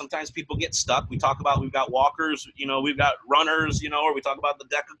seen is sometimes people get stuck. We talk about, we've got walkers, we've got runners, or we talk about the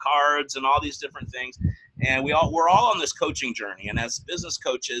deck of cards and all these different things. And we're all on this coaching journey. And as business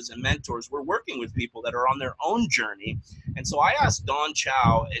coaches and mentors, we're working with people that are on their own journey. And so I asked Dawn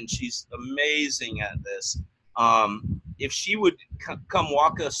Chow, and she's amazing at this, if she would come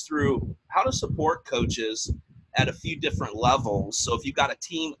walk us through how to support coaches at a few different levels. So if you've got a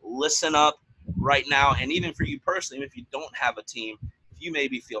team, listen up right now. And even for you personally, if you don't have a team, if you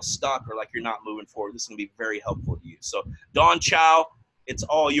maybe feel stuck or like you're not moving forward, this is going to be very helpful to you. So Dawn Chow, it's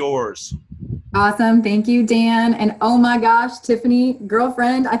all yours. Awesome. Thank you, Dan. And oh my gosh, Tiffany,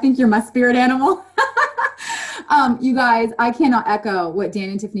 girlfriend, I think you're my spirit animal. You guys, I cannot echo what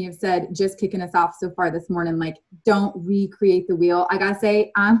Dan and Tiffany have said, just kicking us off so far this morning. Like, don't recreate the wheel. I got to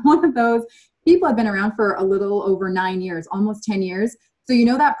say, I'm one of those people have been around for a little over 9 years, almost 10 years. So,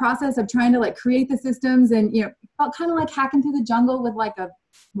 that process of trying to create the systems and, felt kind of like hacking through the jungle with like a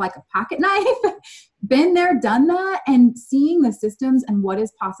pocket knife. Been there, done that, and seeing the systems and what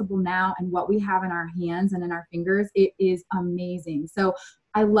is possible now and what we have in our hands and in our fingers, it is amazing. So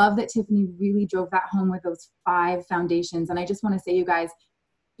I love that Tiffany really drove that home with those 5 foundations. And I just want to say, you guys,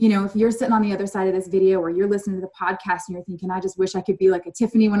 if you're sitting on the other side of this video or you're listening to the podcast and you're thinking, I just wish I could be like a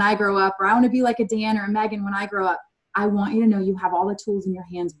Tiffany when I grow up, or I want to be like a Dan or a Megan when I grow up, I want you to know you have all the tools in your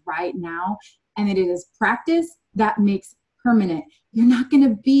hands right now, and that it is practice that makes permanent. You're not going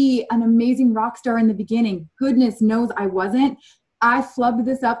to be an amazing rock star in the beginning. Goodness knows I wasn't. I flubbed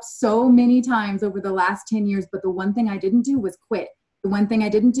this up so many times over the last 10 years, but the one thing I didn't do was quit. The one thing I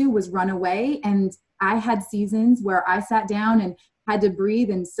didn't do was run away. And I had seasons where I sat down and had to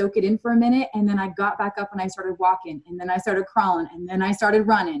breathe and soak it in for a minute. And then I got back up and I started walking, and then I started crawling, and then I started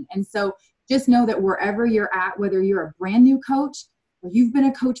running. And so just know that wherever you're at, whether you're a brand new coach or you've been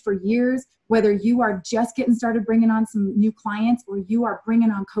a coach for years, whether you are just getting started bringing on some new clients or you are bringing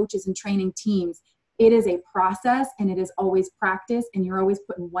on coaches and training teams, it is a process and it is always practice, and you're always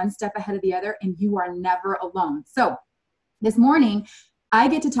putting one step ahead of the other, and you are never alone. So this morning, I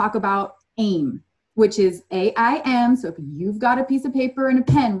get to talk about AIM, which is AIM. So if you've got a piece of paper and a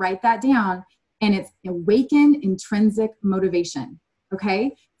pen, write that down. And it's Awaken Intrinsic Motivation.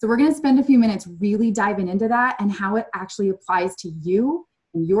 Okay. So we're going to spend a few minutes really diving into that and how it actually applies to you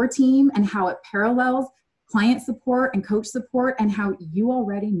and your team, and how it parallels client support and coach support, and how you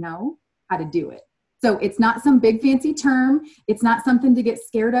already know how to do it. So it's not some big fancy term. It's not something to get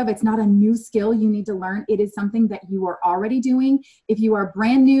scared of. It's not a new skill you need to learn. It is something that you are already doing. If you are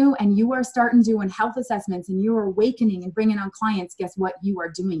brand new and you are starting doing health assessments and you are awakening and bringing on clients, guess what? You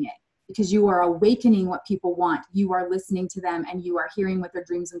are doing it because you are awakening what people want. You are listening to them and you are hearing what their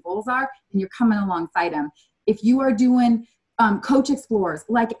dreams and goals are, and you're coming alongside them. If you are doing coach explorers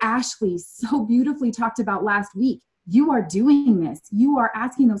like Ashley so beautifully talked about last week, you are doing this. You are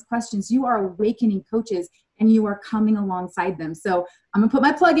asking those questions. You are awakening coaches and you are coming alongside them. So I'm going to put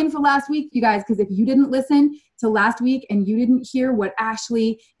my plug in for last week, you guys, because if you didn't listen to last week and you didn't hear what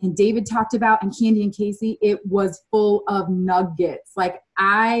Ashley and David talked about and Candy and Casey, it was full of nuggets. Like,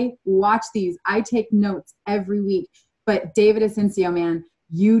 I watch these. I take notes every week. But David Asensio, man,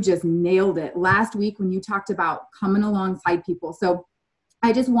 you just nailed it last week when you talked about coming alongside people. So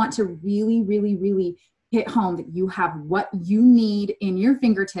I just want to really, really, really hit home that you have what you need in your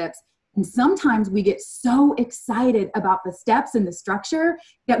fingertips. And sometimes we get so excited about the steps and the structure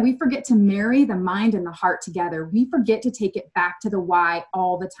that we forget to marry the mind and the heart together. We forget to take it back to the why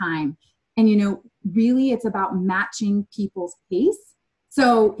all the time. And, really it's about matching people's pace.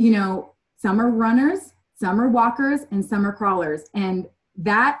 So, some are runners, some are walkers, and some are crawlers. And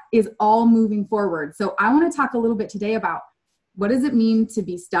that is all moving forward. So I want to talk a little bit today about what does it mean to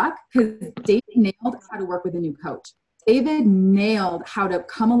be stuck? Because David nailed how to work with a new coach. David nailed how to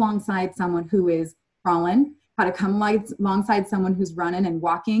come alongside someone who is crawling, how to come alongside someone who's running and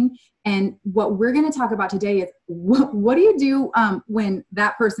walking. And what we're going to talk about today is what do you do when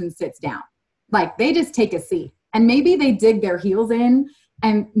that person sits down? Like they just take a seat and maybe they dig their heels in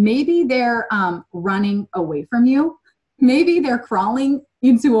and maybe they're running away from you. Maybe they're crawling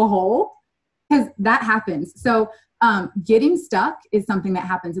into a hole, because that happens. So getting stuck is something that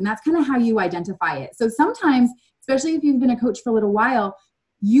happens, and that's kind of how you identify it. So sometimes, especially if you've been a coach for a little while,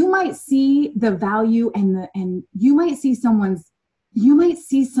 you might see the value and you might see someone's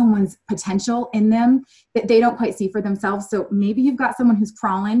potential in them that they don't quite see for themselves. So maybe you've got someone who's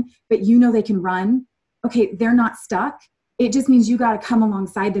crawling, but they can run. Okay, they're not stuck. It just means you got to come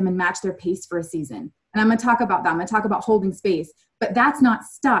alongside them and match their pace for a season. And I'm going to talk about that. I'm going to talk about holding space, but that's not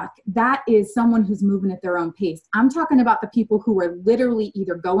stuck. That is someone who's moving at their own pace. I'm talking about the people who are literally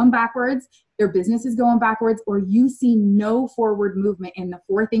either going backwards, their business is going backwards, or you see no forward movement in the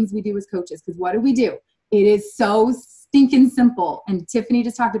 4 things we do as coaches. Because what do? It is so stinking simple. And Tiffany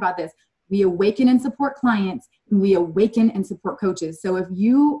just talked about this. We awaken and support clients, and we awaken and support coaches. So if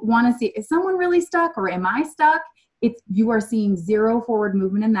you want to see, is someone really stuck or am I stuck? You are seeing zero forward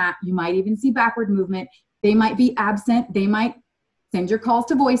movement in that. You might even see backward movement. They might be absent. They might send your calls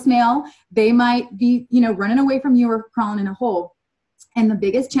to voicemail. They might be, running away from you or crawling in a hole. And the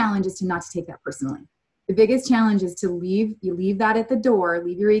biggest challenge is to not to take that personally. The biggest challenge is to leave that at the door,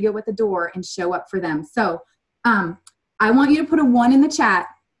 leave your ego at the door and show up for them. So I want you to put a 1 in the chat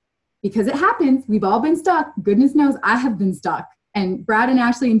because it happens. We've all been stuck. Goodness knows I have been stuck. And Brad and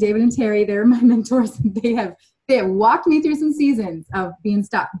Ashley and David and Terry, they're my mentors. They have walked me through some seasons of being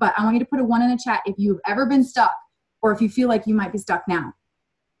stuck. But I want you to put a 1 in the chat if you've ever been stuck or if you feel like you might be stuck now.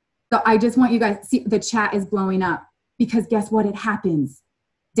 So I just want you guys to see the chat is blowing up because guess what? It happens.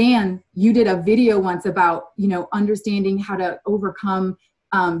 Dan, you did a video once about, understanding how to overcome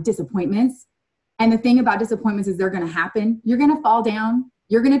disappointments. And the thing about disappointments is they're going to happen. You're going to fall down.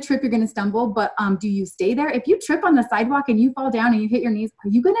 You're going to trip. You're going to stumble. But do you stay there? If you trip on the sidewalk and you fall down and you hit your knees, are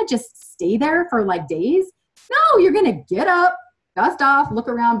you going to just stay there for like days? No, you're going to get up, dust off, look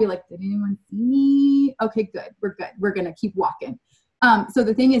around, be like, did anyone see me? Okay, good. We're good. We're going to keep walking. So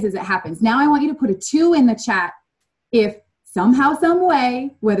the thing is it happens. Now I want you to put a 2 in the chat if somehow, some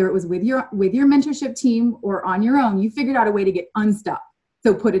way, whether it was with your mentorship team or on your own, you figured out a way to get unstuck.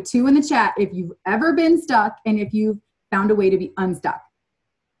 So put a 2 in the chat if you've ever been stuck and if you've found a way to be unstuck.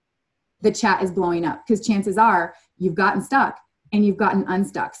 The chat is blowing up because chances are you've gotten stuck and you've gotten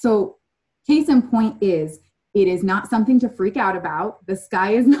unstuck. So case in point is, it is not something to freak out about. The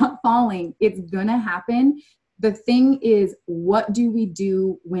sky is not falling. It's going to happen. The thing is, what do we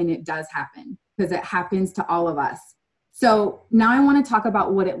do when it does happen? Because it happens to all of us. So now I want to talk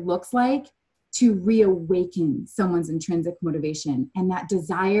about what it looks like to reawaken someone's intrinsic motivation and that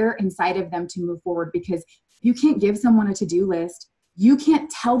desire inside of them to move forward, because you can't give someone a to-do list. You can't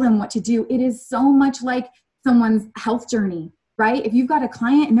tell them what to do. It is so much like someone's health journey, right? If you've got a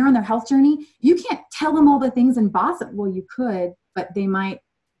client and they're on their health journey, you can't tell them all the things and boss it. Well, you could, but they might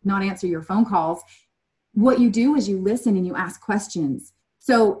not answer your phone calls. What you do is you listen and you ask questions.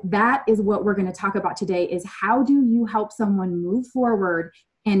 So that is what we're going to talk about today is how do you help someone move forward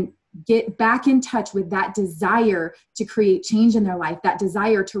and get back in touch with that desire to create change in their life, that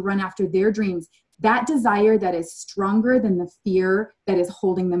desire to run after their dreams, that desire that is stronger than the fear that is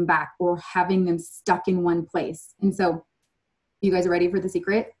holding them back or having them stuck in one place. And so you guys are ready for the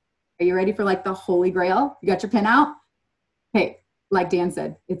secret? Are you ready for like the holy grail? You got your pen out? Hey, like Dan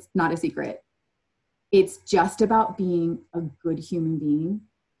said, it's not a secret. It's just about being a good human being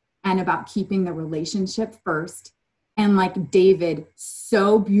and about keeping the relationship first. And like David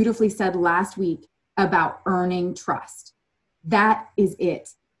so beautifully said last week about earning trust. That is it.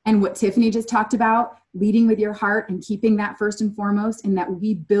 And what Tiffany just talked about, leading with your heart and keeping that first and foremost, and that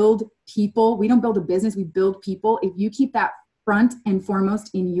we build people. We don't build a business, we build people. If you keep that front and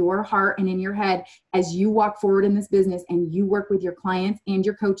foremost in your heart and in your head as you walk forward in this business and you work with your clients and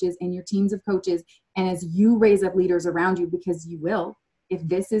your coaches and your teams of coaches, and as you raise up leaders around you, because you will, if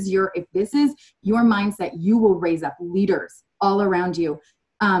this is your mindset, you will raise up leaders all around you.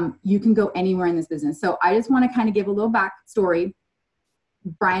 You can go anywhere in this business. So I just want to kind of give a little backstory.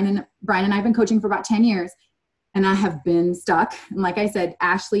 Brian and I have been coaching for about 10 years, and I have been stuck. And like I said,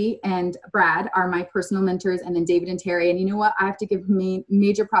 Ashley and Brad are my personal mentors, and then David and Terry. And you know what? I have to give me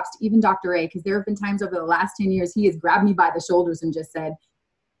major props to even Dr. A, because there have been times over the last 10 years, he has grabbed me by the shoulders and just said,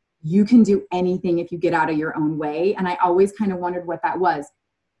 you can do anything if you get out of your own way. And I always kind of wondered what that was.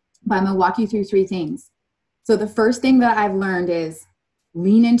 But I'm going to walk you through 3 things. So the first thing that I've learned is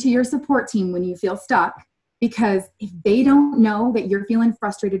lean into your support team when you feel stuck, because if they don't know that you're feeling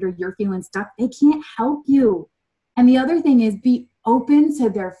frustrated or you're feeling stuck, they can't help you. And the other thing is be open to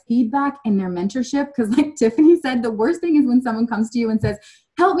their feedback and their mentorship. Because like Tiffany said, the worst thing is when someone comes to you and says,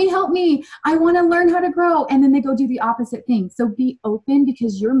 help me, I want to learn how to grow. And then they go do the opposite thing. So be open,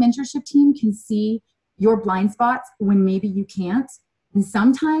 because your mentorship team can see your blind spots when maybe you can't. And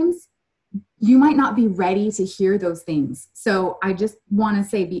sometimes you might not be ready to hear those things. So I just want to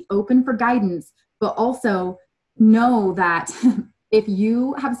say, be open for guidance, but also know that if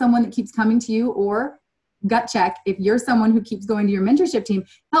you have someone that keeps coming to you, or gut check, if you're someone who keeps going to your mentorship team,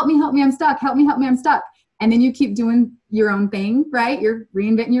 help me, I'm stuck, help me, I'm stuck. And then you keep doing your own thing, right? You're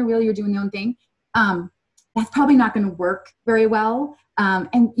reinventing your wheel, you're doing your own thing. That's probably not going to work very well.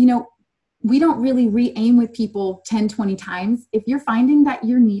 And you know, we don't really re-aim with people 10, 20 times. If you're finding that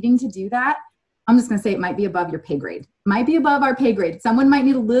you're needing to do that, I'm just going to say it might be above your pay grade. Might be above our pay grade. Someone might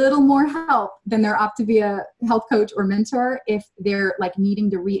need a little more help than they're up to be a health coach or mentor if they're like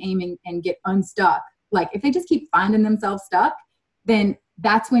needing to re-aim and get unstuck. Like if they just keep finding themselves stuck, then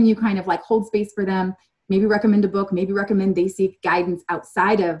that's when you kind of like hold space for them. Maybe recommend a book, maybe recommend they seek guidance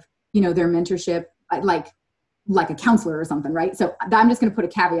outside of, you know, their mentorship, like a counselor or something, right? So I'm just going to put a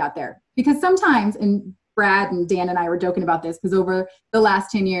caveat there, because sometimes, and Brad and Dan and I were joking about this, because over the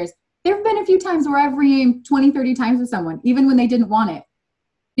last 10 years, there have been a few times where I've re-aimed 20, 30 times with someone, even when they didn't want it,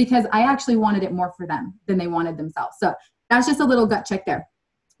 because I actually wanted it more for them than they wanted themselves. So that's just a little gut check there.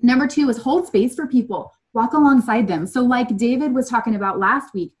 Number 2 is hold space for people, walk alongside them. So like David was talking about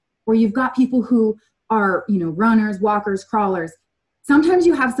last week, where you've got people who are, you know, runners, walkers, crawlers. Sometimes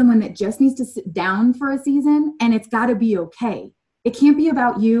you have someone that just needs to sit down for a season, and it's got to be okay. It can't be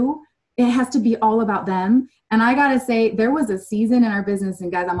about you. It has to be all about them. And I got to say, there was a season in our business,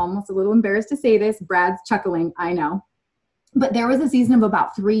 and guys, I'm almost a little embarrassed to say this. Brad's chuckling, I know. But there was a season of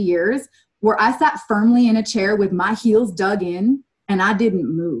about 3 years where I sat firmly in a chair with my heels dug in, and I didn't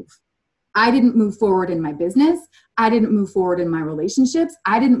move. I didn't move forward in my business. I didn't move forward in my relationships.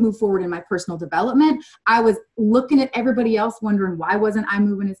 I didn't move forward in my personal development. I was looking at everybody else wondering, why wasn't I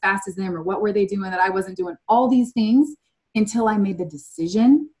moving as fast as them, or what were they doing that I wasn't doing? All these things, until I made the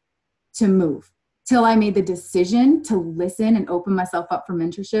decision to move, till I made the decision to listen and open myself up for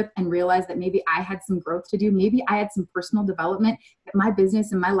mentorship and realize that maybe I had some growth to do. Maybe I had some personal development, that my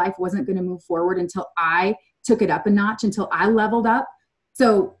business and my life wasn't going to move forward until I took it up a notch, until I leveled up.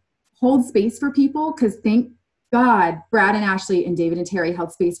 So hold space for people, because thank God Brad and Ashley and David and Terry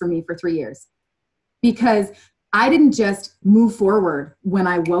held space for me for 3 years, because I didn't just move forward when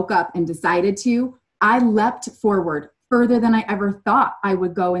I woke up and decided to. I leapt forward further than I ever thought I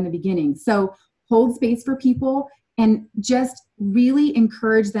would go in the beginning. So hold space for people and just really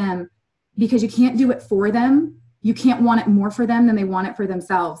encourage them, because you can't do it for them. You can't want it more for them than they want it for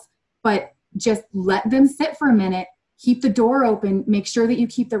themselves, but just let them sit for a minute. Keep the door open, make sure that you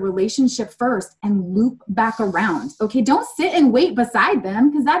keep the relationship first, and loop back around. Okay, don't sit and wait beside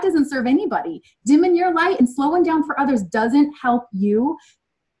them, because that doesn't serve anybody. Dimming your light and slowing down for others doesn't help you.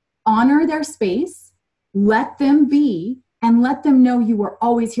 Honor their space, let them be, and let them know you are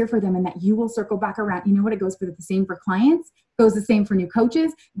always here for them and that you will circle back around. You know what? It goes for the same for clients, goes the same for new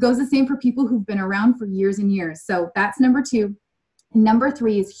coaches, goes the same for people who've been around for years and years. So that's number 2. Number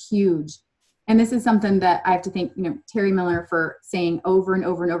 3 is huge. And this is something that I have to thank, you know, Terry Miller for saying over and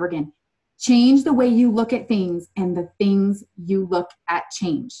over and over again. Change the way you look at things, and the things you look at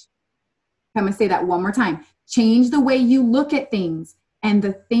change. I'm going to say that one more time. Change the way you look at things, and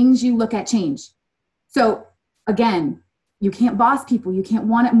the things you look at change. So again, you can't boss people. You can't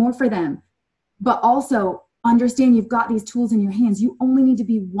want it more for them. But also understand you've got these tools in your hands. You only need to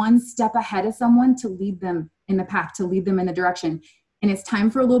be one step ahead of someone to lead them in the path, to lead them in the direction. And it's time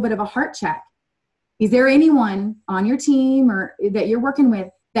for a little bit of a heart check. Is there anyone on your team or that you're working with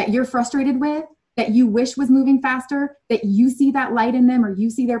that you're frustrated with, that you wish was moving faster, that you see that light in them, or you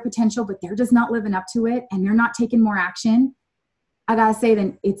see their potential, but they're just not living up to it and they're not taking more action? I gotta say,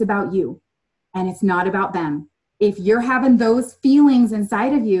 then it's about you and it's not about them. If you're having those feelings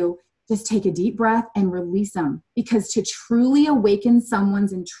inside of you, just take a deep breath and release them, because to truly awaken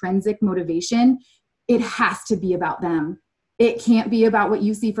someone's intrinsic motivation, it has to be about them. It can't be about what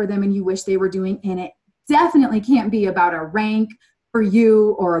you see for them and you wish they were doing. And it definitely can't be about a rank for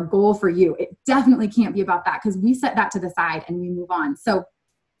you or a goal for you. It definitely can't be about that, because we set that to the side and we move on. So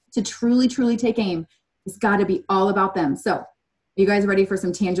to truly, truly take aim, it's got to be all about them. So are you guys ready for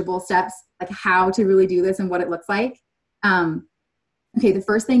some tangible steps, like how to really do this and what it looks like? Okay, the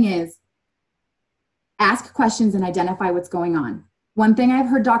first thing is ask questions and identify what's going on. One thing I've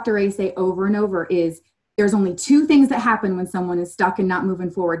heard Dr. A say over and over is there's only two things that happen when someone is stuck and not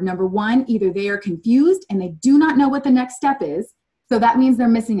moving forward. Number one, either they are confused and they do not know what the next step is. So that means they're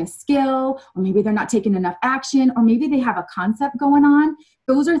missing a skill, or maybe they're not taking enough action, or maybe they have a concept going on.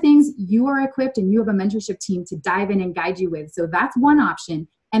 Those are things you are equipped and you have a mentorship team to dive in and guide you with. So that's one option.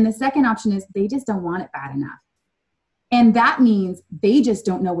 And the second option is they just don't want it bad enough. And that means they just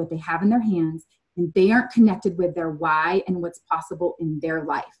don't know what they have in their hands, and they aren't connected with their why and what's possible in their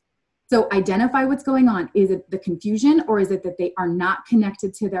life. So identify what's going on. Is it the confusion, or is it that they are not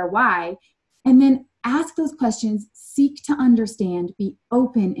connected to their why? And then ask those questions, seek to understand, be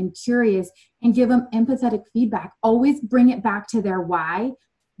open and curious, and give them empathetic feedback. Always bring it back to their why.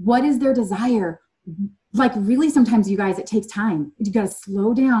 What is their desire? Like really, sometimes you guys, it takes time. You got to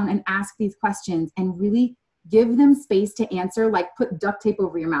slow down and ask these questions and really give them space to answer. Like put duct tape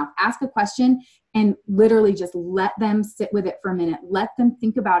over your mouth. Ask a question and literally just let them sit with it for a minute. Let them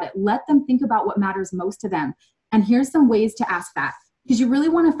think about it. Let them think about what matters most to them. And here's some ways to ask that, because you really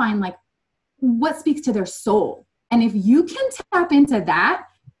want to find like what speaks to their soul. And if you can tap into that,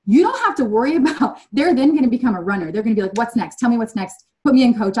 you don't have to worry about, they're then going to become a runner. They're going to be like, what's next? Tell me what's next. Put me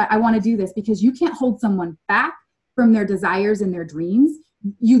in, coach. I want to do this, because you can't hold someone back from their desires and their dreams.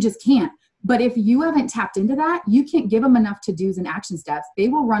 You just can't. But if you haven't tapped into that, you can't give them enough to-dos and action steps. They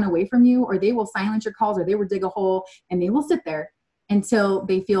will run away from you, or they will silence your calls, or they will dig a hole, and they will sit there until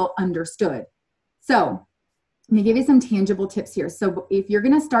they feel understood. So let me give you some tangible tips here. So if you're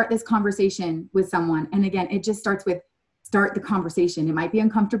going to start this conversation with someone, and again, it just starts with start the conversation. It might be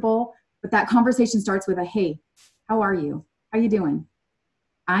uncomfortable, but that conversation starts with a, hey, how are you? How are you doing?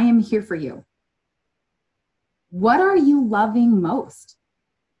 I am here for you. What are you loving most?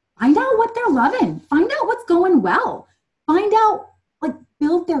 Find out what they're loving. Find out what's going well. Find out, like,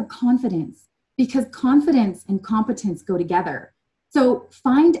 build their confidence, because confidence and competence go together. So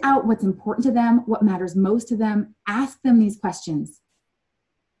find out what's important to them, what matters most to them. Ask them these questions.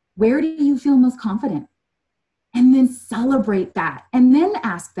 Where do you feel most confident? And then celebrate that. And then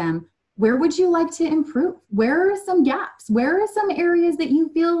ask them, where would you like to improve? Where are some gaps? Where are some areas that you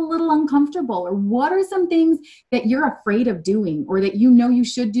feel a little uncomfortable? Or what are some things that you're afraid of doing, or that you know you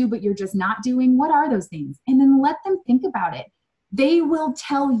should do, but you're just not doing? What are those things? And then let them think about it. They will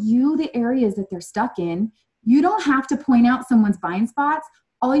tell you the areas that they're stuck in. You don't have to point out someone's blind spots.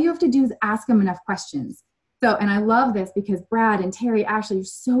 All you have to do is ask them enough questions. So, and I love this because Brad and Terry, Ashley, you're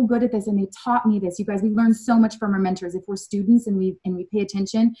so good at this, and they taught me this. You guys, we learn so much from our mentors. If we're students and we pay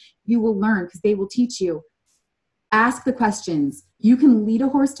attention, you will learn, because they will teach you. Ask the questions. You can lead a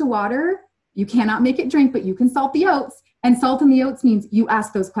horse to water. You cannot make it drink, but you can salt the oats. And salt in the oats means you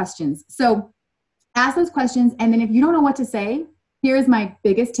ask those questions. So ask those questions. And then if you don't know what to say, here's my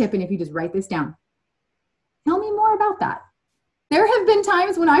biggest tip. And if you just write this down, tell me more about that. There have been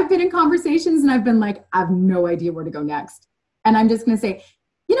times when I've been in conversations and I've been like, I have no idea where to go next. And I'm just going to say,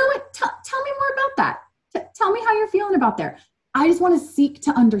 you know what? Tell me more about that. Tell me how you're feeling about there. I just want to seek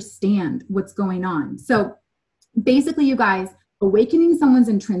to understand what's going on. So basically, you guys, awakening someone's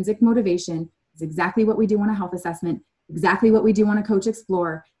intrinsic motivation is exactly what we do on a health assessment, exactly what we do on a Coach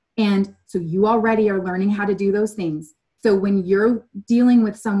Explore. And so you already are learning how to do those things. So when you're dealing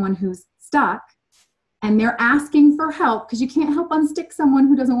with someone who's stuck, and they're asking for help, because you can't help unstick someone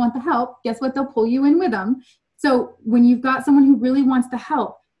who doesn't want the help, guess what? They'll pull you in with them. So when you've got someone who really wants the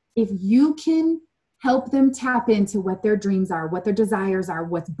help, if you can help them tap into what their dreams are, what their desires are,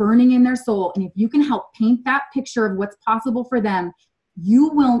 what's burning in their soul, and if you can help paint that picture of what's possible for them,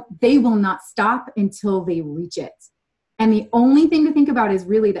 they will not stop until they reach it. And the only thing to think about is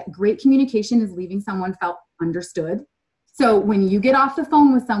really that great communication is leaving someone felt understood. So when you get off the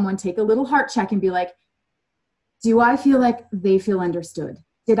phone with someone, take a little heart check and be like, do I feel like they feel understood?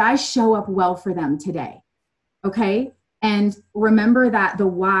 Did I show up well for them today? Okay. And remember that the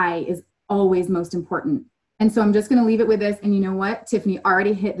why is always most important. And so I'm just going to leave it with this. And you know what? Tiffany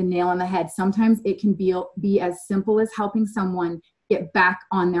already hit the nail on the head. Sometimes it can be as simple as helping someone get back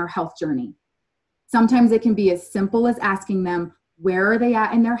on their health journey. Sometimes it can be as simple as asking them, where are they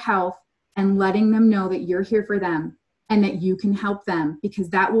at in their health, and letting them know that you're here for them and that you can help them, because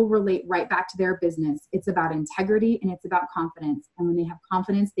that will relate right back to their business. It's about integrity and it's about confidence. And when they have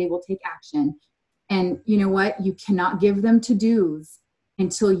confidence, they will take action. And you know what? You cannot give them to-dos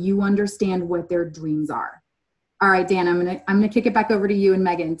until you understand what their dreams are. All right, Dan, I'm gonna kick it back over to you and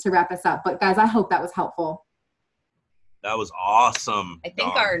Megan to wrap us up. But guys, I hope that was helpful. That was awesome. I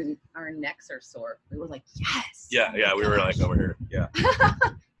think Dawn. our necks are sore. We were like, yes. Yeah, we were like over here. Yeah.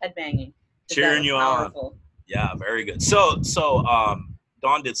 Head banging. Cheering you on. Yeah, very good. So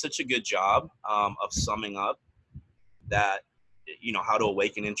Dawn did such a good job of summing up that, how to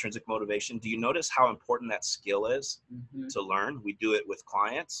awaken intrinsic motivation. Do you notice how important that skill is to learn? We do it with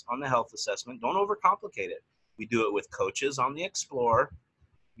clients on the health assessment. Don't overcomplicate it. We do it with coaches on the Explore.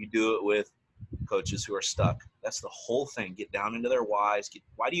 You do it with coaches who are stuck. That's the whole thing. Get down into their whys.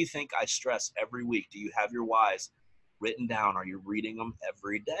 Why do you think I stress every week? Do you have your whys written down? Are you reading them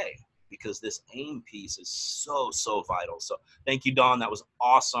every day? Because this AIM piece is so vital. So thank you, Dawn. That was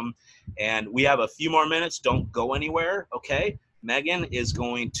awesome. And we have a few more minutes. Don't go anywhere, okay? Megan is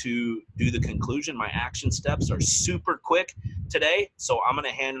going to do the conclusion. My action steps are super quick today. So I'm going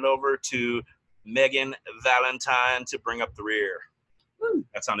to hand it over to Megan Valentine to bring up the rear. Woo.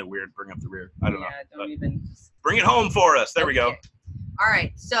 That sounded weird, bring up the rear. I don't know. Don't even. Bring it home for us. There we go. All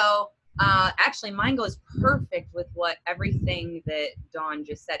right. So actually mine goes perfect with what everything that Dawn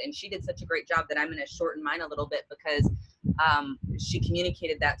just said. And she did such a great job that I'm going to shorten mine a little bit because she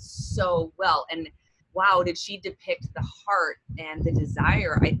communicated that so well. And wow, did she depict the heart and the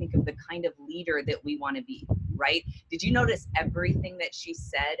desire, I think, of the kind of leader that we want to be, right? Did you notice everything that she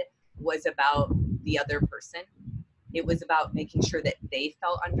said was about the other person? It was about making sure that they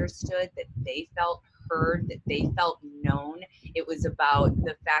felt understood, that they felt heard, that they felt known. It was about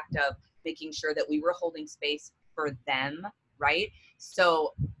the fact of making sure that we were holding space for them, right?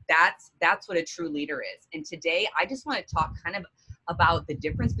 So that's what a true leader is. And today, I just want to talk kind of about the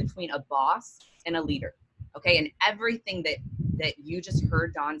difference between a boss and a leader, okay? And everything that you just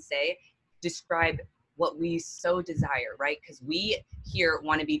heard Dawn say describe what we so desire, right? Because we here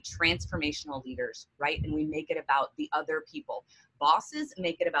want to be transformational leaders, right? And we make it about the other people. Bosses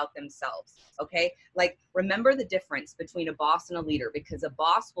make it about themselves, okay? Like, remember the difference between a boss and a leader, because a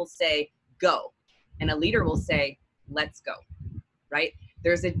boss will say, go, and a leader will say, let's go, right?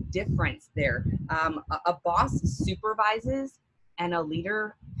 There's a difference there. A boss supervises and a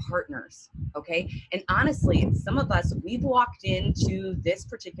leader partners, okay? And honestly, some of us, we've walked into this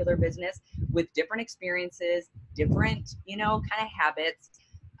particular business with different experiences, different, kind of habits,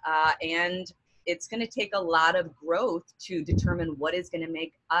 and it's gonna take a lot of growth to determine what is gonna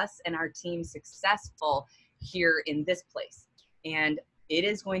make us and our team successful here in this place. And it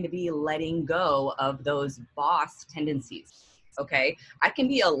is going to be letting go of those boss tendencies. Okay, I can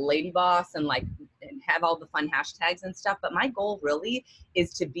be a lady boss and have all the fun hashtags and stuff, but my goal really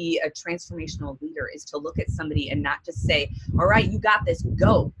is to be a transformational leader, is to look at somebody and not just say, all right, you got this,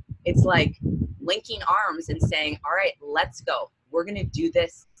 go. It's like linking arms and saying, all right, let's go. We're going to do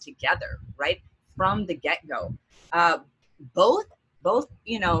this together, right? From the get-go. Both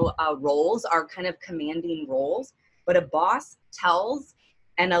roles are kind of commanding roles, but a boss tells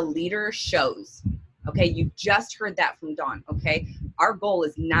and a leader shows. Okay, you just heard that from Dawn, okay? Our goal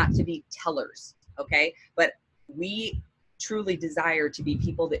is not to be tellers, okay? But we truly desire to be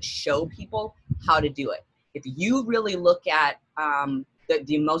people that show people how to do it. If you really look at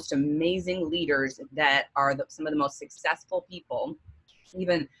the most amazing leaders that are some of the most successful people,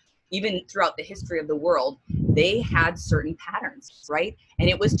 even throughout the history of the world, they had certain patterns, right? And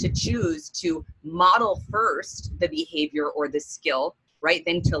it was to choose to model first the behavior or the skill, right?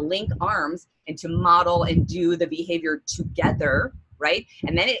 Then to link arms and to model and do the behavior together, right?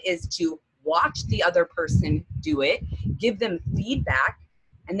 And then it is to watch the other person do it, give them feedback,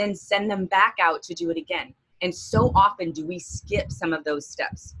 and then send them back out to do it again. And so often do we skip some of those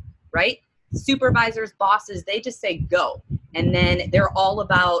steps, right? Supervisors, bosses, they just say go. And then they're all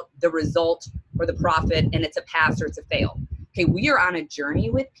about the result or the profit, and it's a pass or it's a fail. Okay, we are on a journey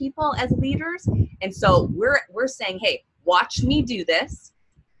with people as leaders. And so we're saying, hey, watch me do this.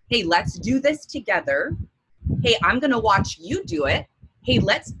 Hey, let's do this together. Hey, I'm going to watch you do it. Hey,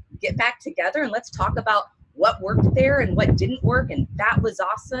 let's get back together and let's talk about what worked there and what didn't work. And that was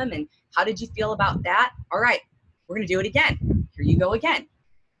awesome. And how did you feel about that? All right, we're going to do it again. Here you go again,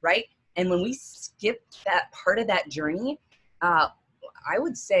 right? And when we skip that part of that journey, I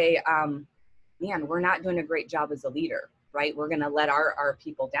would say, man, we're not doing a great job as a leader, right? We're going to let our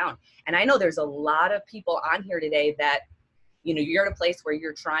people down. And I know there's a lot of people on here today that, you're at a place where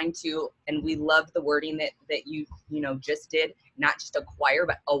you're trying to, and we love the wording that you just did, not just acquire,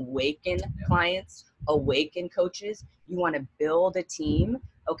 but awaken clients, awaken coaches. You want to build a team.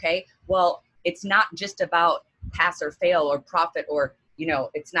 Okay. Well, it's not just about pass or fail or profit or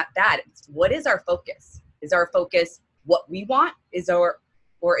it's not that. It's what is our focus? Is our focus what we want?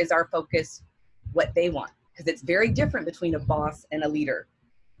 Or is our focus what they want? Because it's very different between a boss and a leader.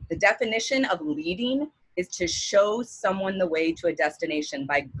 The definition of leading is to show someone the way to a destination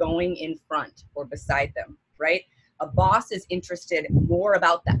by going in front or beside them, right? A boss is interested more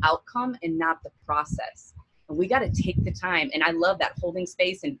about the outcome and not the process. And we got to take the time. And I love that, holding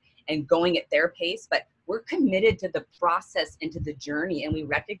space and going at their pace, but we're committed to the process and to the journey. And we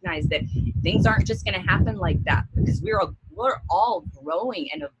recognize that things aren't just going to happen like that, because we're all growing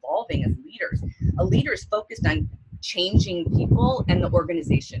and evolving as leaders. A leader is focused on changing people and the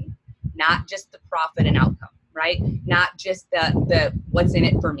organization, not just the profit and outcome, right? Not just the what's in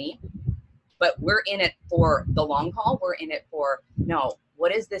it for me, but we're in it for the long haul. We're in it for, no,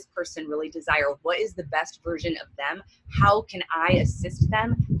 what does this person really desire? What is the best version of them? How can I assist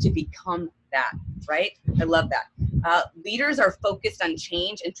them to become that, right? I love that. Leaders are focused on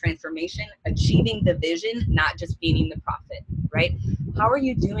change and transformation, achieving the vision, not just gaining the profit, right? How are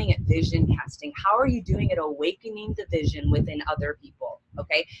you doing at vision casting? How are you doing at awakening the vision within other people?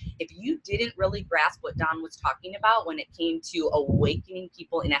 Okay. If you didn't really grasp what Don was talking about when it came to awakening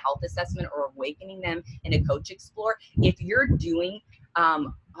people in a health assessment or awakening them in a Coach Explore, if you're doing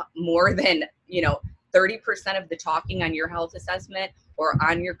more than 30% of the talking on your health assessment or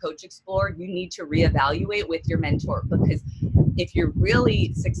on your Coach Explore, you need to reevaluate with your mentor, because if you're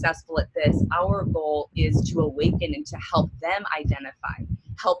really successful at this, our goal is to awaken and to help them identify,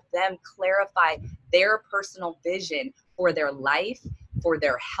 help them clarify their personal vision for their life, for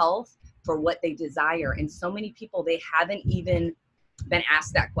their health, for what they desire. And so many people, they haven't even been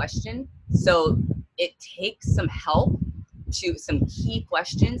asked that question. So it takes some help to some key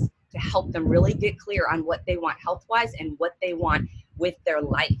questions to help them really get clear on what they want health-wise and what they want with their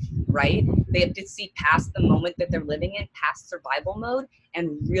life, right? They have to see past the moment that they're living in, past survival mode,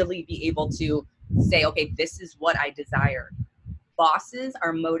 and really be able to say, okay, this is what I desire. Bosses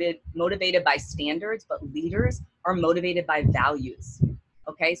are motivated by standards, but leaders are motivated by values.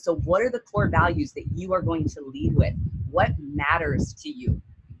 Okay, so what are the core values that you are going to lead with? What matters to you?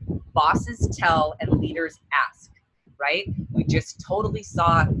 Bosses tell and leaders ask, right? We just totally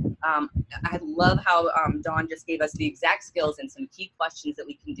saw, I love how Dawn just gave us the exact skills and some key questions that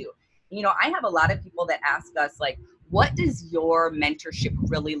we can do. I have a lot of people that ask us, like, what does your mentorship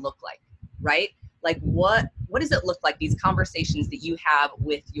really look like, right? Like, what does it look like, these conversations that you have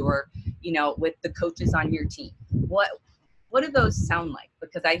with your, with the coaches on your team? What do those sound like?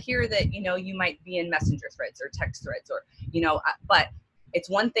 Because I hear that, you might be in messenger threads or text threads or, but it's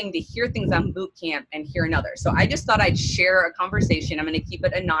one thing to hear things on boot camp and hear another. So I just thought I'd share a conversation. I'm going to keep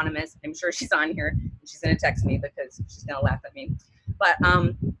it anonymous. I'm sure she's on here and she's going to text me because she's going to laugh at me. But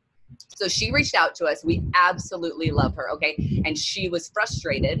so she reached out to us. We absolutely love her. Okay. And she was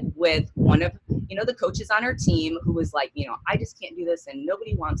frustrated with one of, the coaches on her team who was like, I just can't do this and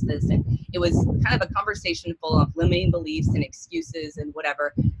nobody wants this. And it was kind of a conversation full of limiting beliefs and excuses and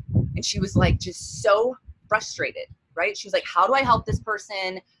whatever. And she was like, just so frustrated. Right? She was like, how do I help this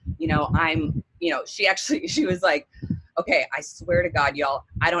person? She was like, okay, I swear to God, y'all,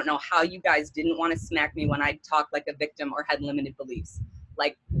 I don't know how you guys didn't want to smack me when I talked like a victim or had limited beliefs.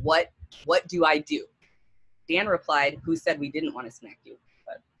 Like, what do I do? Dan replied, who said we didn't want to smack you?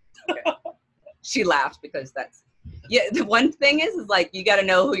 But okay. She laughed because the one thing is like, you got to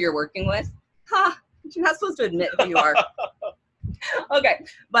know who you're working with. You're not supposed to admit who you are. Okay.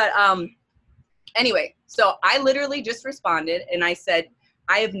 But, anyway, so I literally just responded and I said,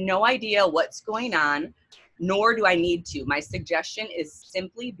 I have no idea what's going on, nor do I need to. My suggestion is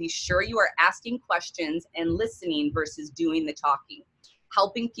simply be sure you are asking questions and listening versus doing the talking.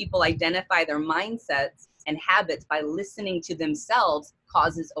 Helping people identify their mindsets and habits by listening to themselves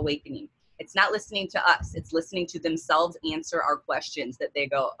causes awakening. It's not listening to us. It's listening to themselves answer our questions that they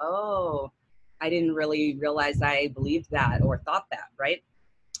go, oh, I didn't really realize I believed that or thought that, right?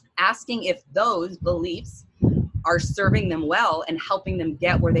 Asking if those beliefs are serving them well and helping them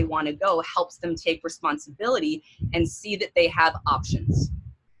get where they want to go helps them take responsibility and see that they have options.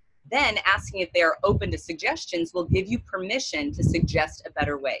 Then asking if they are open to suggestions will give you permission to suggest a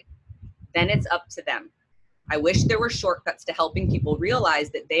better way. Then it's up to them. I wish there were shortcuts to helping people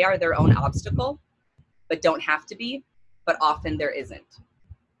realize that they are their own obstacle, but don't have to be, but often there isn't.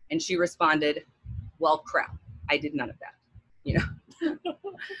 And she responded, well, crap, I did none of that,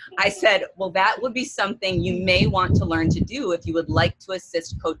 I said, well, that would be something you may want to learn to do if you would like to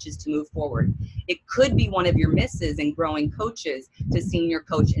assist coaches to move forward. It could be one of your misses in growing coaches to senior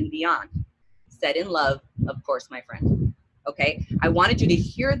coach and beyond. Said in love, of course, my friend. Okay, I wanted you to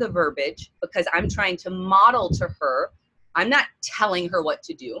hear the verbiage because I'm trying to model to her I'm not telling her what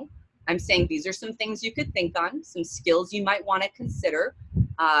to do. I'm saying these are some things you could think on, some skills you might want to consider,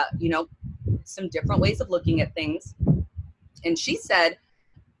 you know, some different ways of looking at things. And she said,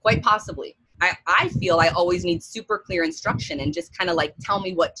 quite possibly. I feel I always need super clear instruction and just kind of like tell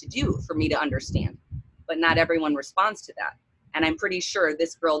me what to do for me to understand. But not everyone responds to that. And I'm pretty sure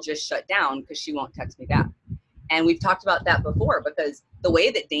this girl just shut down because she won't text me back. And we've talked about that before, because the way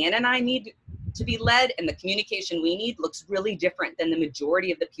that Dan and I need to be led and the communication we need looks really different than the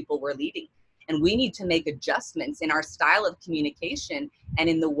majority of the people we're leading. And we need to make adjustments in our style of communication and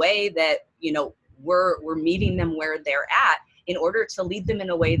in the way that, you know, we're meeting them where they're at, in order to lead them in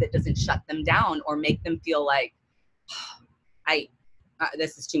a way that doesn't shut them down or make them feel like,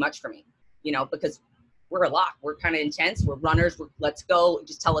 this is too much for me, you know, because we're a lot. We're kind of intense. We're runners. Let's go.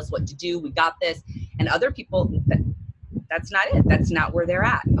 Just tell us what to do. We got this. And other people, that's not it. That's not where they're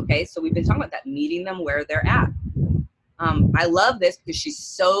at. Okay. So we've been talking about that, meeting them where they're at. I love this because she's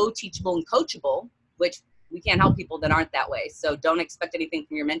so teachable and coachable, which we can't help people that aren't that way. So don't expect anything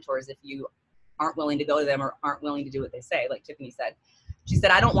from your mentors if you aren't willing to go to them or aren't willing to do what they say. Like Tiffany said, she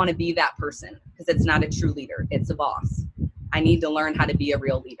said, I don't want to be that person because it's not a true leader. It's a boss. I need to learn how to be a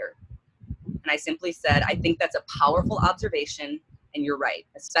real leader. And I simply said, I think that's a powerful observation. And you're right.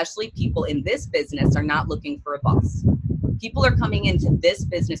 Especially people in this business are not looking for a boss. People are coming into this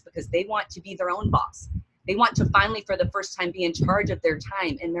business because they want to be their own boss. They want to finally, for the first time, be in charge of their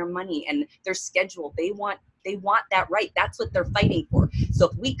time and their money and their schedule. They want that right. That's what they're fighting for. So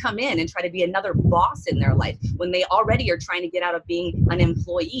if we come in and try to be another boss in their life when they already are trying to get out of being an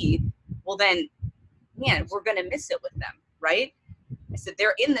employee, well then, man, we're going to miss it with them, right? I said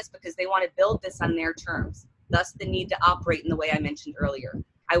they're in this because they want to build this on their terms, thus the need to operate in the way I mentioned earlier.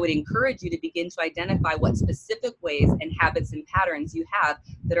 I would encourage you to begin to identify what specific ways and habits and patterns you have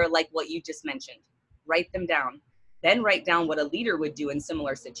that are like what you just mentioned. Write them down. Then write down what a leader would do in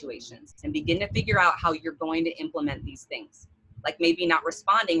similar situations and begin to figure out how you're going to implement these things. Like maybe not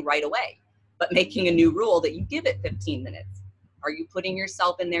responding right away, but making a new rule that you give it 15 minutes. Are you putting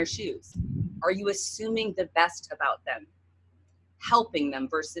yourself in their shoes? Are you assuming the best about them? Helping them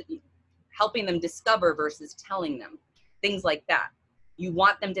discover versus telling them, things like that. You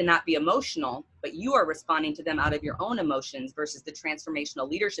want them to not be emotional, but you are responding to them out of your own emotions versus the transformational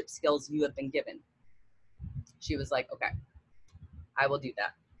leadership skills you have been given. She was like, okay, I will do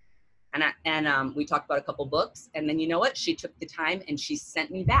that. And we talked about a couple books, and then you know what? She took the time and she sent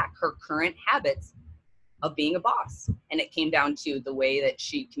me back her current habits of being a boss. And it came down to the way that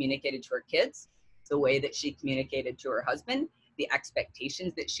she communicated to her kids, the way that she communicated to her husband, the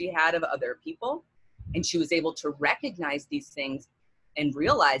expectations that she had of other people. And she was able to recognize these things and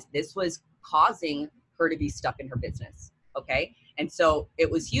realize this was causing her to be stuck in her business. Okay. And so it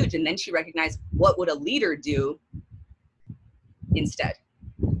was huge. And then she recognized, what would a leader do instead?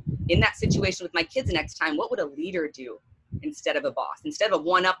 In that situation with my kids next time, what would a leader do instead of a boss? Instead of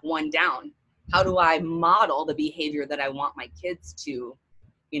one up, one down, how do I model the behavior that I want my kids to,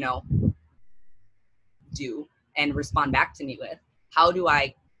 you know, do and respond back to me with? How do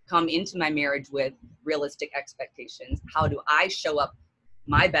I come into my marriage with realistic expectations? How do I show up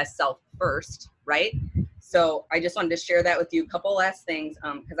my best self first, right? So I just wanted to share that with you. A couple last things,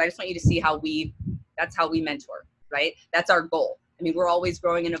 because I just want you to see that's how we mentor, right? That's our goal. I mean, we're always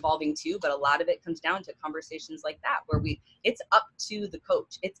growing and evolving too, but a lot of it comes down to conversations like that, where it's up to the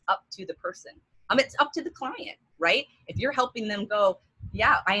coach, it's up to the person. It's up to the client, right? If you're helping them go,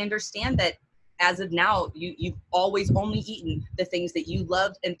 yeah, I understand that as of now, you've always only eaten the things that you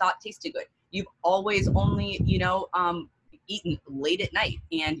loved and thought tasted good. You've always only, eaten late at night,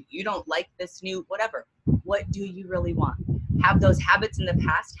 and you don't like this new whatever. What do you really want? Have those habits in the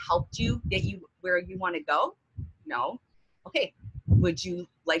past helped you get you where you want to go? No. Okay. Would you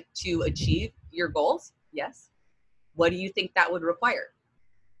like to achieve your goals? Yes. What do you think that would require?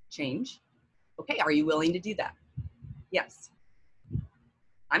 Change. Okay. Are you willing to do that? Yes.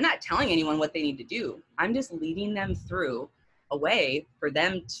 I'm not telling anyone what they need to do. I'm just leading them through a way for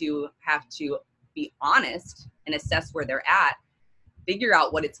them to have to be honest and assess where they're at, figure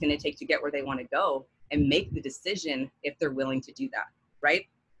out what it's going to take to get where they want to go, and make the decision if they're willing to do that, right?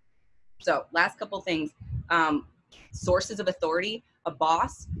 So last couple things, sources of authority. A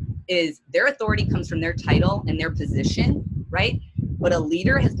boss is, their authority comes from their title and their position, right? But a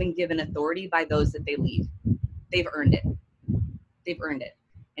leader has been given authority by those that they lead. They've earned it. They've earned it.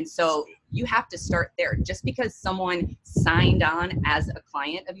 And so you have to start there. Just because someone signed on as a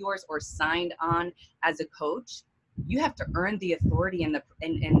client of yours or signed on as a coach, you have to earn the authority and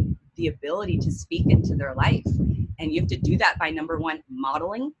the ability to speak into their life. And you have to do that by, number one,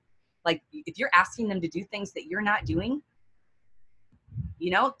 modeling. Like if you're asking them to do things that you're not doing,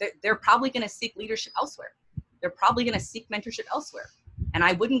 they're probably going to seek leadership elsewhere. They're probably going to seek mentorship elsewhere. And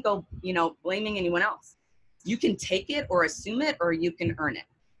I wouldn't go, blaming anyone else. You can take it or assume it, or you can earn it.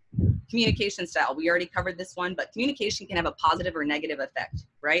 Communication style. We already covered this one, but communication can have a positive or negative effect,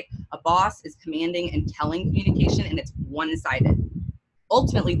 right? A boss is commanding and telling communication, and it's one-sided.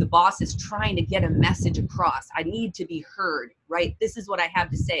 Ultimately, the boss is trying to get a message across. I need to be heard, right? This is what I have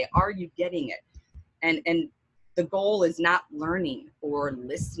to say. Are you getting it? And the goal is not learning or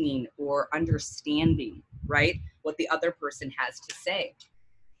listening or understanding, right, what the other person has to say.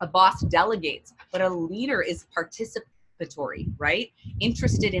 A boss delegates, but a leader is participatory, right?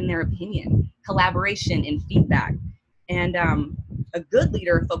 Interested in their opinion, collaboration and feedback. And a good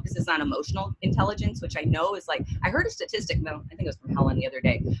leader focuses on emotional intelligence, which I know is like, I heard a statistic, though, I think it was from Helen the other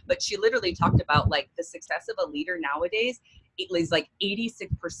day, but she literally talked about like the success of a leader nowadays, it is like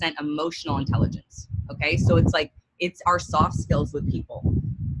 86% emotional intelligence. Okay, so it's our soft skills with people.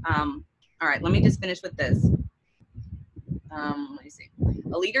 All right, let me just finish with this. Let me see.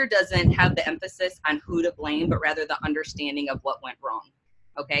 A leader doesn't have the emphasis on who to blame, but rather the understanding of what went wrong.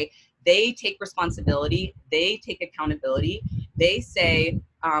 Okay, they take responsibility, they take accountability, they say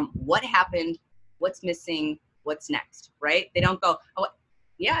what happened, what's missing, what's next, right? They don't go, oh,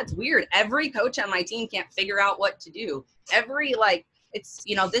 yeah, it's weird. Every coach on my team can't figure out what to do. It's,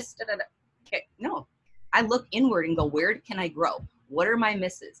 this, da, da, da. Okay, no. I look inward and go, where can I grow? What are my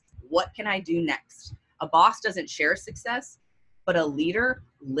misses? What can I do next? A boss doesn't share success, but a leader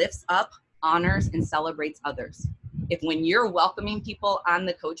lifts up, honors, and celebrates others. If when you're welcoming people on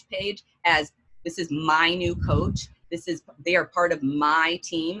the coach page as this is my new coach, they are part of my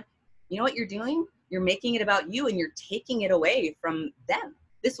team, you know what you're doing? You're making it about you and you're taking it away from them.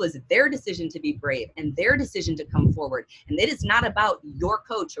 This was their decision to be brave and their decision to come forward. And it is not about your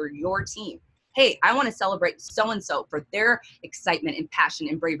coach or your team. Hey, I want to celebrate so-and-so for their excitement and passion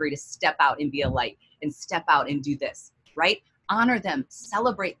and bravery to step out and be a light and step out and do this, right? Honor them,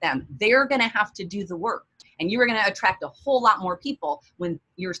 celebrate them. They're going to have to do the work. And you are going to attract a whole lot more people when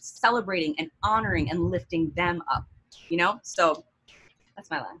you're celebrating and honoring and lifting them up, So that's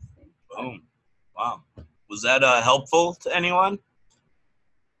my last thing. Boom. Wow. Was that helpful to anyone?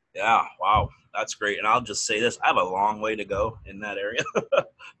 Yeah. Wow. That's great. And I'll just say this, I have a long way to go in that area,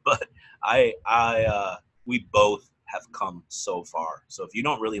 but we both have come so far. So if you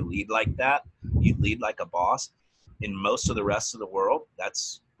don't really lead like that, you lead like a boss. In most of the rest of the world,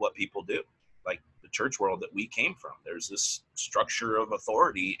 that's what people do. Like the church world that we came from, there's this structure of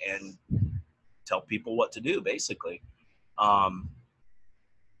authority and tell people what to do, basically.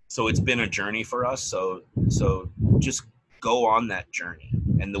 So it's been a journey for us. So just go on that journey.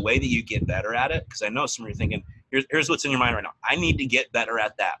 And the way that you get better at it, because I know some of you are thinking, here's what's in your mind right now. I need to get better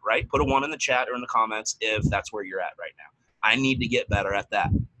at that, right? Put a 1 in the chat or in the comments if that's where you're at right now. I need to get better at that.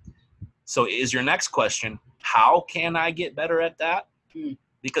 So is your next question, how can I get better at that?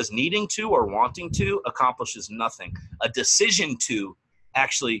 Because needing to or wanting to accomplishes nothing. A decision to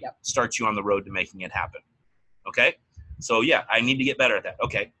actually starts you on the road to making it happen. Okay? So yeah, I need to get better at that.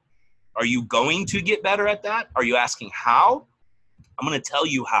 Okay. Are you going to get better at that? Are you asking how? I'm going to tell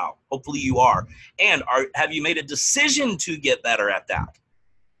you how. Hopefully you are. And have you made a decision to get better at that?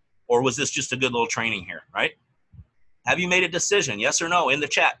 Or was this just a good little training here, right? Have you made a decision, yes or no, in the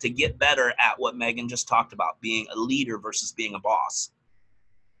chat to get better at what Megan just talked about, being a leader versus being a boss?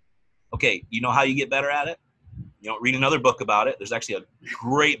 Okay, you know how you get better at it? Read another book about it. There's actually a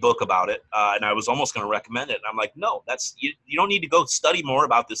great book about it, and I was almost going to recommend it. And I'm like, no, you don't need to go study more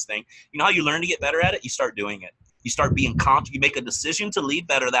about this thing. You know how you learn to get better at it? You start doing it. You start being confident. You make a decision to lead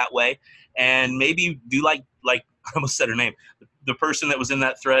better that way, and maybe do like I almost said her name, the person that was in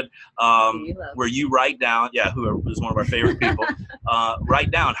that thread where you write down, who was one of our favorite people, write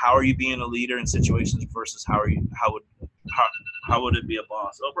down how are you being a leader in situations versus how would it be a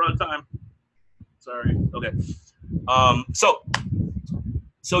boss? Oh, we're on time. Sorry. Okay.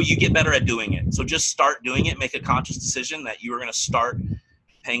 So you get better at doing it. So just start doing it. Make a conscious decision that you are going to start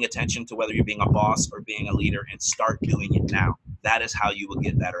paying attention to whether you're being a boss or being a leader, and start doing it now. That is how you will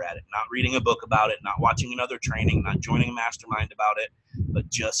get better at it. Not reading a book about it, not watching another training, not joining a mastermind about it, but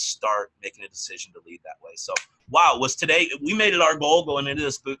just start making a decision to lead that way. So, wow, we made it our goal going into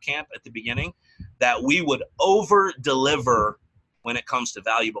this boot camp at the beginning that we would over deliver when it comes to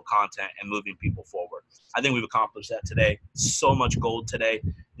valuable content and moving people forward. I think we've accomplished that today. So much gold today.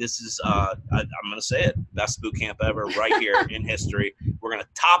 This is, I'm going to say it, best boot camp ever right here in history. We're going to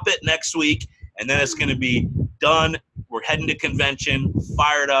top it next week, and then it's going to be done. We're heading to convention,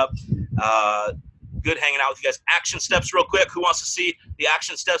 fired up. Good hanging out with you guys. Action steps real quick. Who wants to see the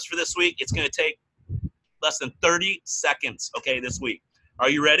action steps for this week? It's going to take less than 30 seconds, okay, this week. Are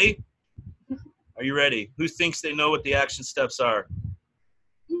you ready? Are you ready? Who thinks they know what the action steps are?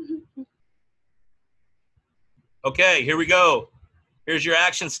 Okay, here we go. Here's your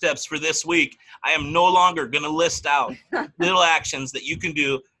action steps for this week. I am no longer going to list out little actions that you can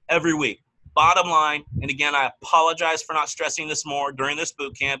do every week. Bottom line, and again, I apologize for not stressing this more during this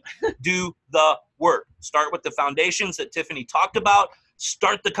boot camp, do the work. Start with the foundations that Tiffany talked about.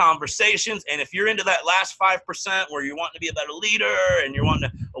 Start the conversations. And if you're into that last 5% where you're wanting to be a better leader and you're wanting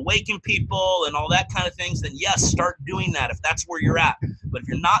to awaken people and all that kind of things, then yes, start doing that if that's where you're at. But if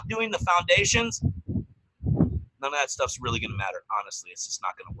you're not doing the foundations, none of that stuff's really going to matter. Honestly, it's just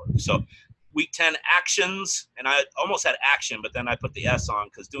not going to work. So week 10 actions, and I almost had action, but then I put the S on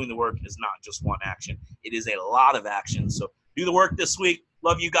because doing the work is not just one action. It is a lot of actions. So do the work this week.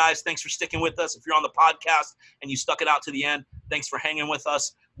 Love you guys. Thanks for sticking with us. If you're on the podcast and you stuck it out to the end, thanks for hanging with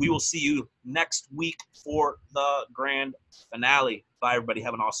us. We will see you next week for the grand finale. Bye, everybody.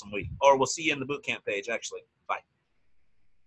 Have an awesome week. Or we'll see you in the boot camp page, actually. Bye.